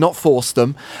 I did not force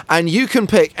them. And you can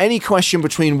pick any question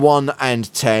between 1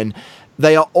 and 10.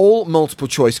 They are all multiple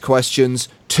choice questions.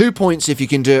 2 points if you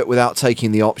can do it without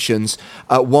taking the options.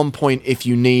 1 point if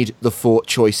you need the 4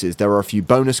 choices. There are a few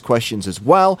bonus questions as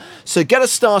well. So get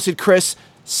us started, Chris.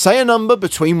 Say a number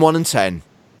between 1 and 10.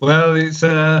 Well, it's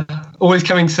always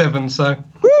coming 7, so...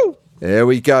 Woo! There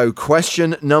we go.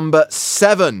 Question number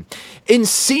 7. In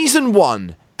Season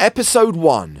 1, Episode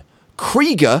 1,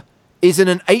 Krieger is in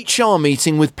an HR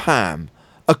meeting with Pam.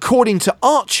 According to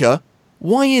Archer,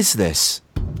 why is this?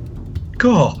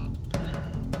 God.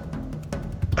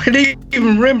 I can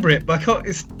even remember it, but I can't...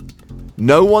 It's...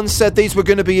 No one said these were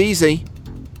going to be easy.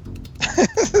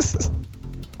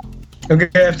 I'm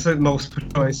going to have to take the multiple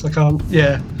choice. I can't...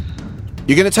 Yeah.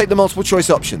 You're going to take the multiple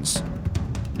choice options?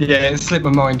 Yeah, it slipped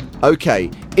my mind. Okay.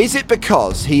 Is it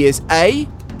because he is A,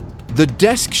 the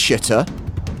desk shitter,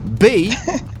 B,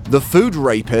 the food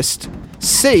rapist,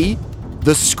 C,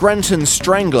 the Scranton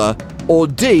strangler, or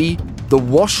D, the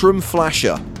washroom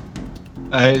flasher?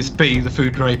 It's B, the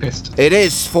food rapist. It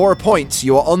is. For a point.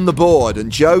 You are on the board.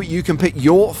 And Joe, you can pick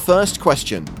your first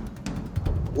question.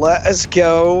 Let us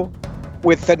go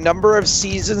with the number of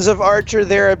seasons of Archer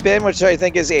there have been, which I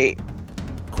think is 8.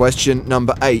 Question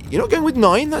number 8. You're not going with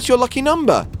 9? That's your lucky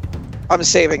number. I'm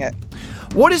saving it.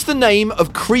 What is the name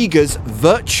of Krieger's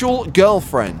virtual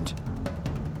girlfriend?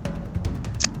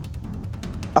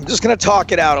 I'm just going to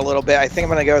talk it out a little bit. I think I'm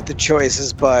going to go with the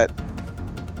choices, but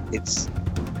it's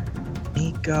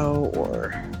Nico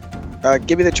or...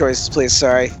 give me the choices, please.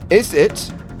 Sorry. Is it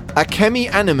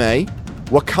Akemi Anime,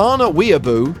 Wakana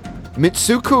Weeaboo,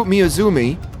 Mitsuko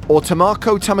Miyazumi, or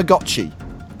Tamako Tamagotchi?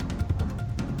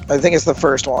 I think it's the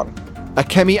first one.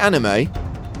 Akemi Anime?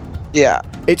 Yeah.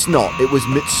 It's not. It was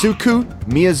Mitsuko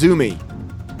Miyazumi.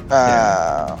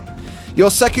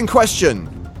 Your second question,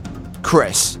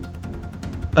 Chris.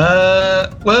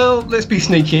 Well, let's be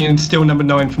sneaky and steal number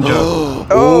 9 from Joe.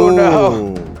 Oh,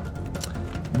 no.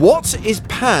 What is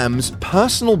Pam's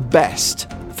personal best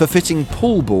for fitting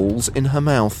pool balls in her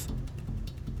mouth?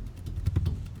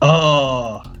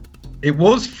 Oh, it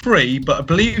was free, but I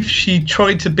believe she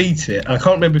tried to beat it. I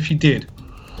can't remember if she did.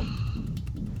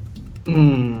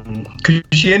 Because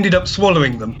she ended up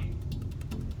swallowing them.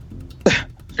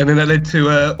 And then that led to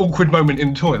an awkward moment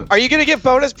in the toilet. Are you going to get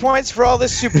bonus points for all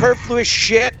this superfluous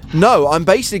shit? No, I'm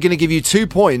basically going to give you 2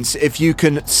 points if you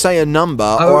can say a number,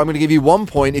 or I'm going to give you 1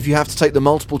 point if you have to take the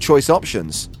multiple choice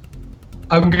options.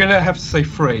 I'm going to have to say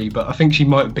 3, but I think she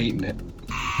might have beaten it.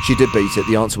 She did beat it.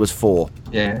 The answer was 4.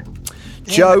 Yeah.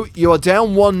 Joe, you are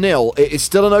down 1-0. It is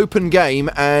still an open game,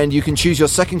 and you can choose your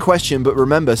second question, but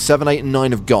remember, 7, 8, and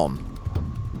 9 have gone.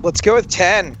 Let's go with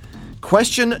 10.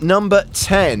 Question number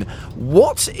 10.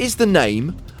 What is the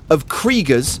name of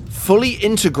Krieger's fully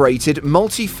integrated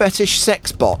multi-fetish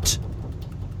sex bot?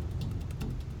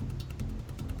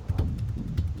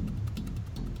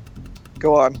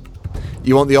 Go on.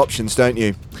 You want the options, don't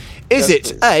you? Is Yes, it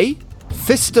please. A,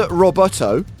 Fister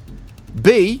Roboto,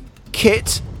 B,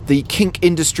 Kit, the Kink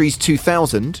Industries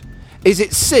 2000, is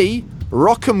it C,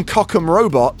 Rock'em Cock'em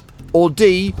Robot, or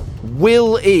D,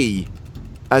 Will E,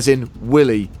 as in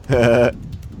Willy? Can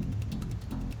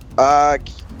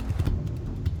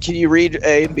you read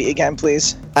A and B again,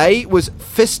 please? A was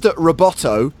Fister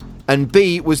Roboto, and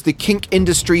B was the Kink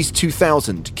Industries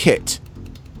 2000 Kit.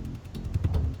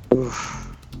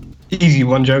 Easy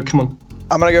one, Joe. Come on.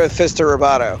 I'm going to go with Fister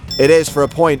Roboto. It is for a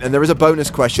point, and there is a bonus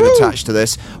question attached to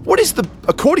this. What is the,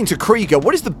 according to Krieger,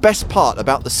 what is the best part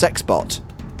about the sex bot?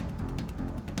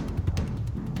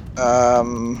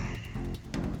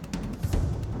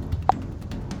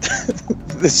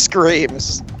 The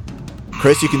screams.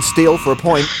 Chris, you can steal for a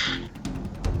point.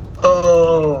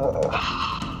 Oh.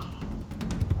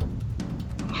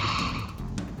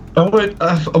 I want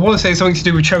to say something to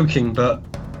do with choking, but...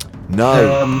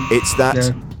 No, it's that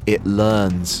yeah. it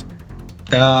learns.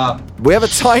 We have a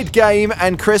tied game,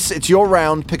 and Chris, it's your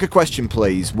round. Pick a question,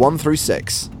 please. 1 through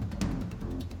 6.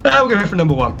 I'll go for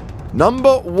number 1.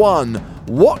 Number 1.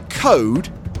 What code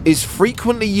is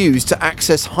frequently used to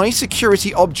access high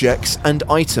security objects and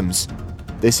items?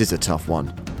 This is a tough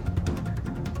one.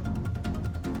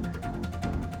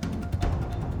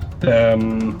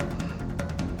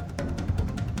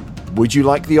 Would you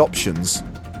like the options?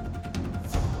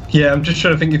 Yeah, I'm just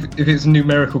trying to think if it's a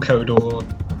numerical code or...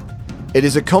 It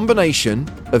is a combination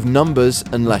of numbers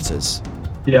and letters.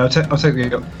 Yeah, I'll take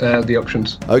the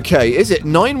options. Okay, is it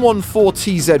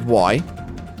 914TZY,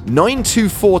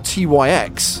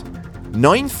 924TYX,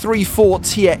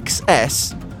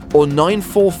 934TXS, or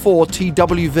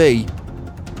 944TWV?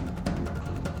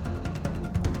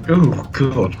 Oh,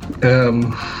 God.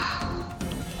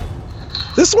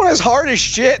 This one is hard as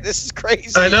shit. This is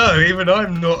crazy. I know, even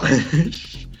I'm not.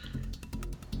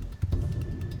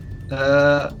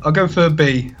 I'll go for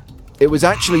B. It was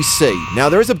actually C. Now,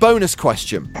 there is a bonus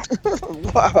question.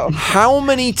 Wow. How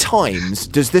many times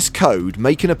does this code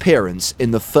make an appearance in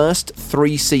the first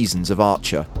 3 seasons of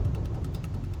Archer?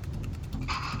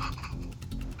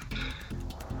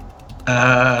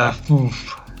 We'll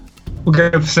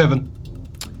go for 7.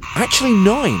 Actually,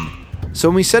 9. So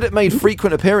when we said it made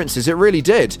frequent appearances, it really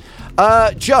did.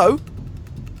 Joe,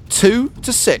 2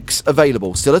 to 6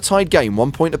 available. Still a tied game,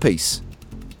 1 point apiece.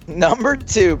 Number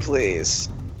 2, please.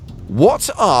 What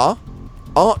are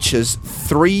Archer's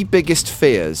 3 biggest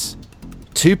fears?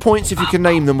 2 points if you can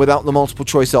name them without the multiple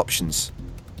choice options.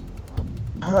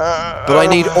 But I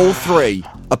need all 3.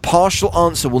 A partial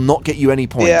answer will not get you any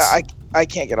points. Yeah, I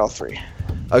can't get all 3.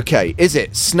 Okay, is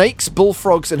it snakes,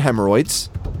 bullfrogs and hemorrhoids?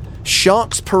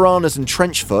 Sharks, piranhas and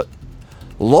trenchfoot?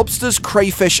 Lobsters,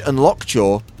 crayfish and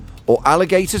lockjaw? Or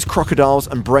alligators, crocodiles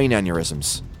and brain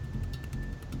aneurysms?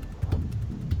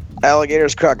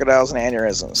 Alligators, crocodiles, and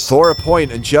aneurysms. For a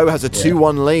point, and Joe has a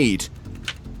 2-1 lead.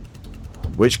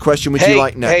 Which question would you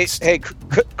like next? Hey,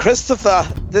 Christopher,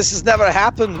 this has never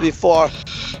happened before.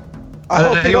 I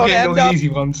hope you you're don't getting all end the up. easy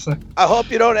ones. So. I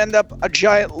hope you don't end up a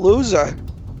giant loser.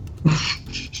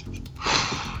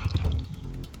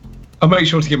 I'll make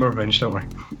sure to get my revenge, don't worry.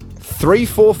 3,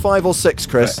 4, 5 or 6,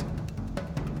 Chris?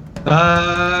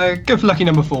 Go for lucky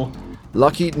number 4.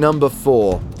 Lucky number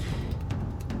 4.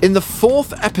 In the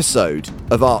 4th episode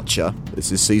of Archer,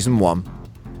 this is season 1,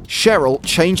 Cheryl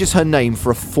changes her name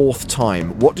for a 4th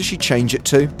time. What does she change it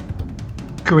to?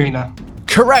 Karina.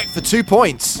 Correct for 2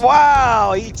 points.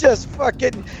 Wow, he's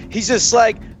just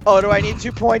like, oh, do I need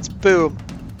 2 points? Boom.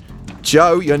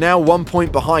 Joe, you're now 1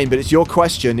 point behind, but it's your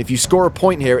question. If you score a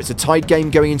point here, it's a tied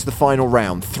game going into the final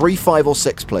round. 3, 5 or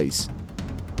 6, please.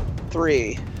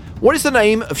 3. What is the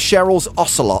name of Cheryl's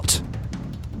ocelot?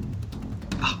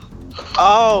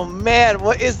 Oh, man,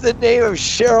 what is the name of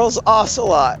Cheryl's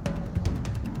ocelot?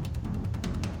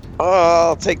 Oh,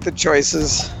 I'll take the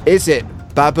choices. Is it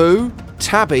Babu,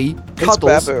 Tabby,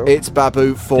 Cuddles? It's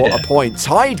Babu for a point.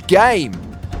 Tied game.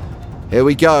 Here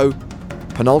we go.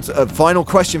 Final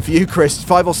question for you, Chris.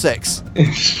 5 or 6?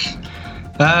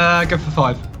 Go for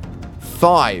 5.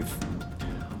 5.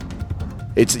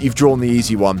 You've drawn the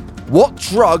easy one. What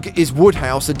drug is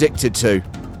Woodhouse addicted to?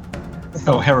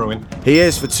 Oh, heroin. He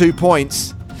is for 2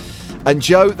 points. And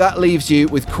Joe, that leaves you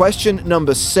with question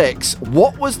number 6.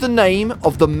 What was the name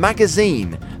of the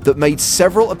magazine that made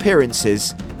several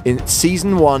appearances in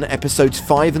season 1, episodes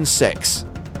 5 and 6?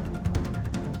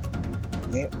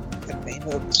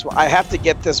 I have to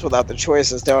get this without the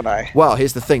choices, don't I? Well,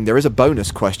 here's the thing. There is a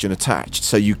bonus question attached.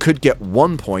 So you could get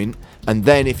 1 point, and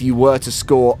then if you were to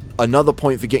score another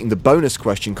point for getting the bonus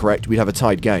question correct, we'd have a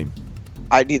tied game.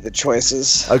 I need the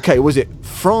choices. Okay, was it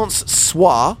France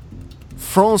Soir,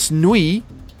 France Nuit,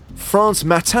 France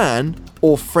Matin,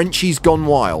 or Frenchies Gone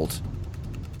Wild?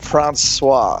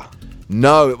 Francois.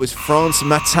 No, it was France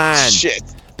Matin. Shit.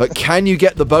 But can you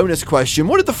get the bonus question?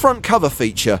 What did the front cover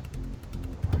feature?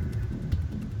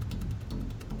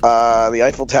 The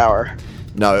Eiffel Tower.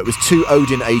 No, it was 2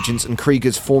 Odin agents and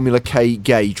Krieger's Formula K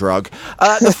gay drug.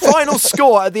 The final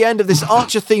score at the end of this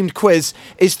Archer-themed quiz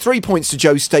is 3 points to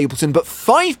Joe Stapleton, but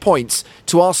 5 points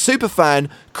to our superfan,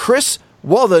 Chris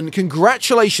Wathen.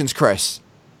 Congratulations, Chris.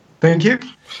 Thank you.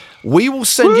 We will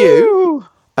send you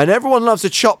an Everyone Loves a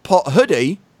Chop Pot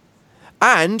hoodie,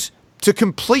 and to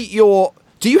complete your...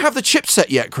 Do you have the chipset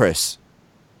yet, Chris?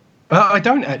 I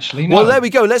don't actually, no. Well, there we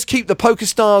go. Let's keep the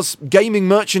PokerStars gaming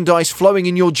merchandise flowing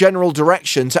in your general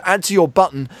direction. To add to your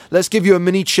button, let's give you a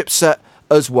mini chipset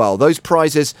as well. Those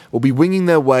prizes will be winging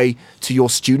their way to your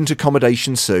student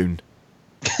accommodation soon.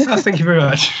 Thank you very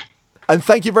much. And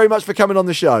thank you very much for coming on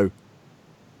the show.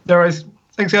 No worries.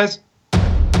 Thanks, guys.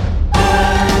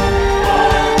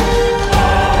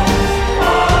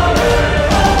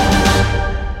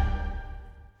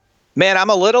 Man, I'm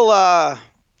a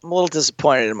little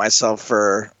disappointed in myself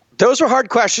for those were hard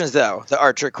questions, though. The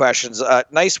Archer questions.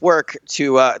 Nice work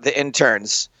to the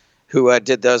interns who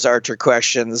did those Archer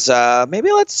questions.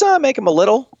 Maybe let's make them a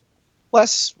little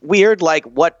less weird. Like,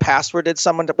 what password did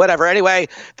someone? Whatever. Anyway,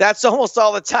 that's almost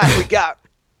all the time we got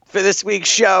for this week's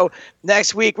show.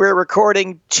 Next week we're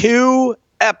recording 2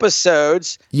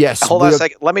 episodes. Yes. Hold on a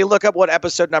second. Let me look up what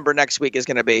episode number next week is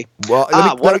going to be. Well,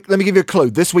 let me give you a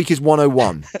clue. This week is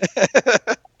 101.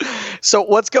 So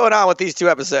what's going on with these 2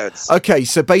 episodes? Okay,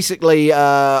 so basically,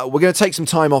 we're going to take some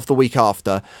time off the week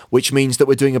after, which means that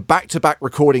we're doing a back-to-back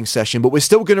recording session, but we're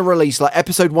still going to release like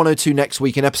episode 102 next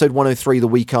week and episode 103 the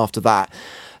week after that.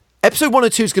 Episode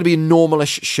 102 is going to be a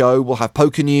normalish show. We'll have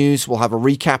poker news. We'll have a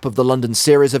recap of the London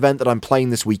Series event that I'm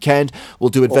playing this weekend. We'll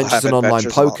do Adventures in Online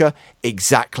Poker.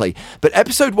 Exactly. But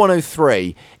episode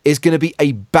 103 is going to be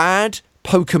a bad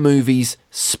poker movies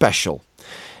special.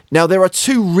 Now, there are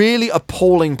two really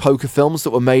appalling poker films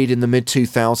that were made in the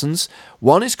mid-2000s.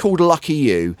 One is called Lucky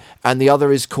You, and the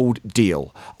other is called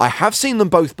Deal. I have seen them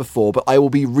both before, but I will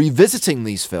be revisiting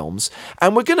these films,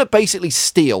 and we're going to basically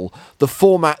steal the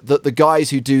format that the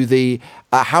guys who do the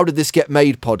How Did This Get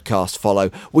Made podcast follow,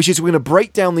 which is we're going to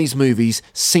break down these movies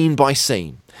scene by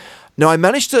scene. Now, I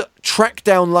managed to track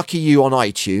down Lucky You on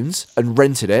iTunes and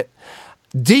rented it.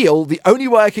 Deal, the only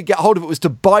way I could get hold of it was to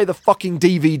buy the fucking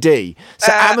DVD.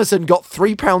 So Amazon got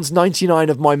 £3.99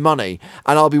 of my money,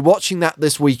 and I'll be watching that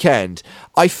this weekend.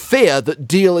 I fear that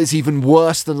Deal is even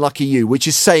worse than Lucky You, which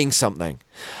is saying something.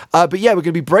 But yeah, we're going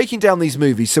to be breaking down these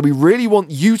movies, so we really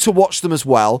want you to watch them as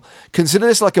well. Consider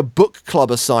this like a book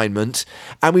club assignment,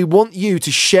 and we want you to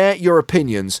share your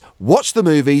opinions. Watch the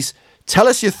movies, tell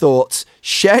us your thoughts,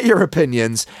 share your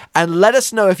opinions, and let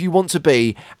us know if you want to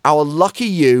be our Lucky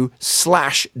You /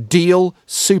 Deal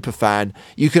superfan.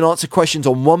 You can answer questions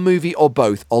on one movie or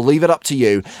both. I'll leave it up to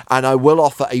you, and I will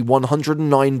offer a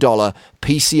 $109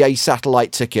 PCA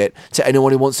satellite ticket to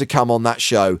anyone who wants to come on that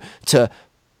show to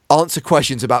answer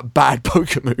questions about bad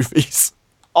poker movies.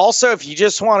 Also, if you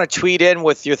just want to tweet in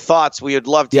with your thoughts, we would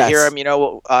love to hear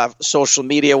them, social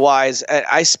media-wise.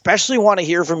 I especially want to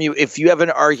hear from you if you have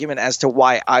an argument as to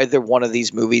why either one of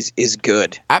these movies is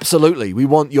good. Absolutely. We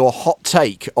want your hot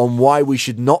take on why we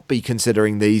should not be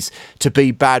considering these to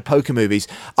be bad poker movies.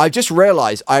 I just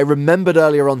realized, I remembered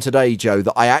earlier on today, Joe,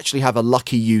 that I actually have a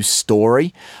Lucky You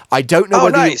story. I don't know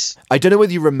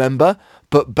whether you remember,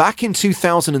 but back in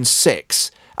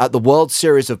 2006... at the World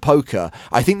Series of Poker,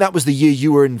 I think that was the year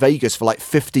you were in Vegas for like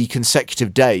 50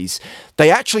 consecutive days, they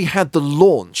actually had the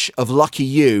launch of Lucky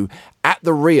You at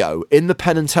the Rio in the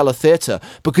Penn and Teller Theatre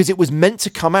because it was meant to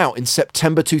come out in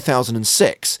September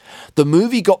 2006. The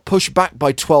movie got pushed back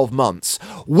by 12 months,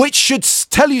 which should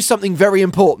tell you something very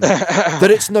important, that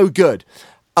it's no good.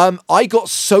 I got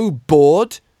so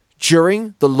bored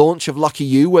during the launch of Lucky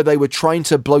You, where they were trying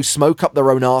to blow smoke up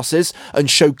their own asses and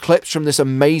show clips from this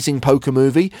amazing poker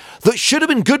movie that should have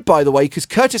been good, by the way, because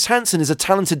Curtis Hanson is a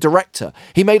talented director.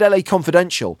 He made LA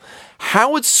Confidential.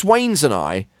 Howard Swains and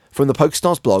I, from the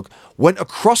PokerStars blog, went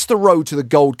across the road to the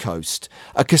Gold Coast,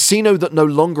 a casino that no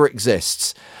longer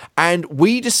exists, and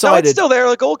we decided... No, it's still there.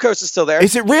 The Gold Coast is still there.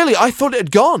 Is it really? I thought it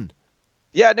had gone.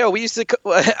 Yeah, no, we used to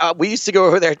go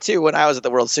over there too when I was at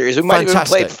the World Series. We might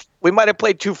have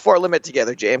played 2-4 limit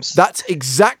together, James. That's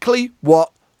exactly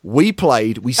what we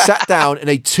played. We sat down in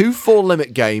a 2-4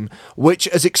 limit game, which,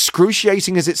 as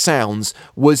excruciating as it sounds,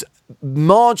 was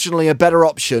marginally a better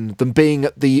option than being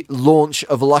at the launch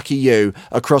of Lucky You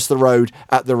across the road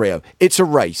at the Rio. It's a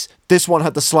race. This one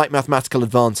had the slight mathematical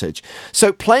advantage.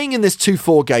 So playing in this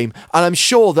 2-4 game, and I'm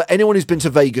sure that anyone who's been to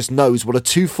Vegas knows what a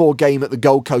 2-4 game at the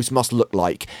Gold Coast must look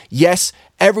like. Yes,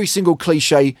 every single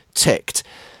cliche ticked.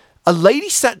 A lady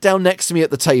sat down next to me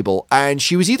at the table, and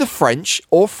she was either French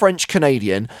or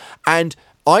French-Canadian, and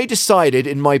I decided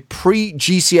in my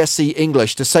pre-GCSE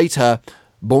English to say to her,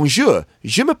 "Bonjour,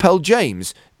 je m'appelle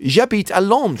James, j'habite à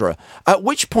Londres," at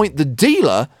which point the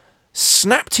dealer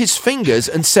snapped his fingers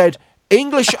and said,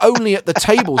 "English only at the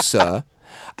table, sir,"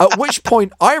 at which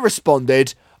point I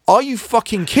responded, "Are you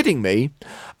fucking kidding me?"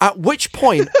 At which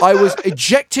point I was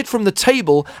ejected from the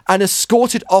table and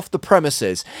escorted off the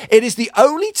premises. It is the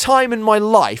only time in my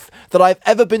life that I've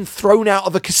ever been thrown out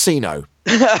of a casino.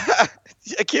 I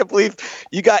can't believe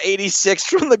you got 86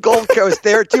 from the Gold Coast.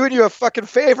 They're doing you a fucking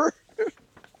favor.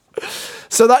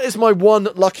 So that is my one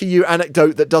Lucky You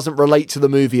anecdote that doesn't relate to the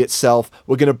movie itself.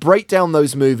 We're going to break down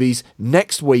those movies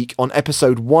next week on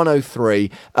episode 103.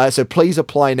 So please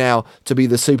apply now to be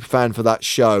the superfan for that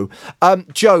show.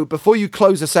 Joe, before you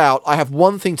close us out, I have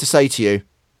one thing to say to you.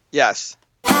 Yes.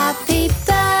 Happy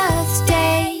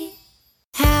birthday.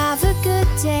 Have a good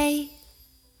day.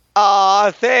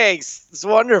 Aw, thanks. It's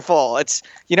wonderful. It's,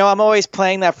 I'm always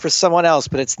playing that for someone else,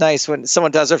 but it's nice when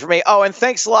someone does it for me. Oh, and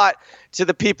thanks a lot to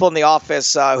the people in the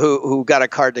office who got a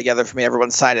card together for me. Everyone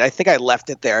signed it. I think I left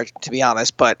it there, to be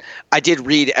honest, but I did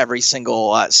read every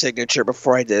single signature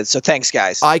before I did. So thanks,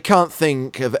 guys. I can't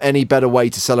think of any better way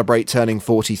to celebrate turning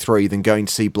 43 than going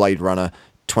to see Blade Runner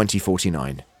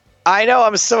 2049. I know,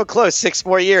 I'm so close. 6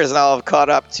 more years and I'll have caught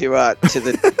up to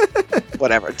the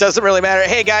whatever. It doesn't really matter.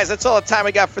 Hey guys, that's all the time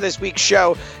we got for this week's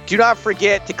show. Do not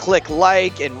forget to click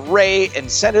like and rate and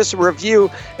send us a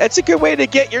review. That's a good way to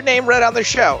get your name read on the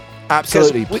show.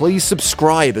 Absolutely. Please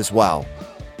subscribe as well.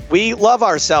 We love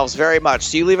ourselves very much.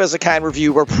 So you leave us a kind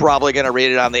review, we're probably going to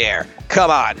read it on the air. Come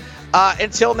on.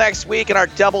 Until next week in our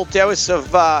double dose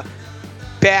of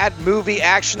bad movie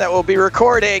action that we'll be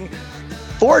recording,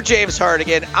 for James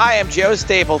Hartigan, I am Joe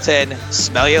Stapleton.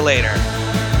 Smell you later.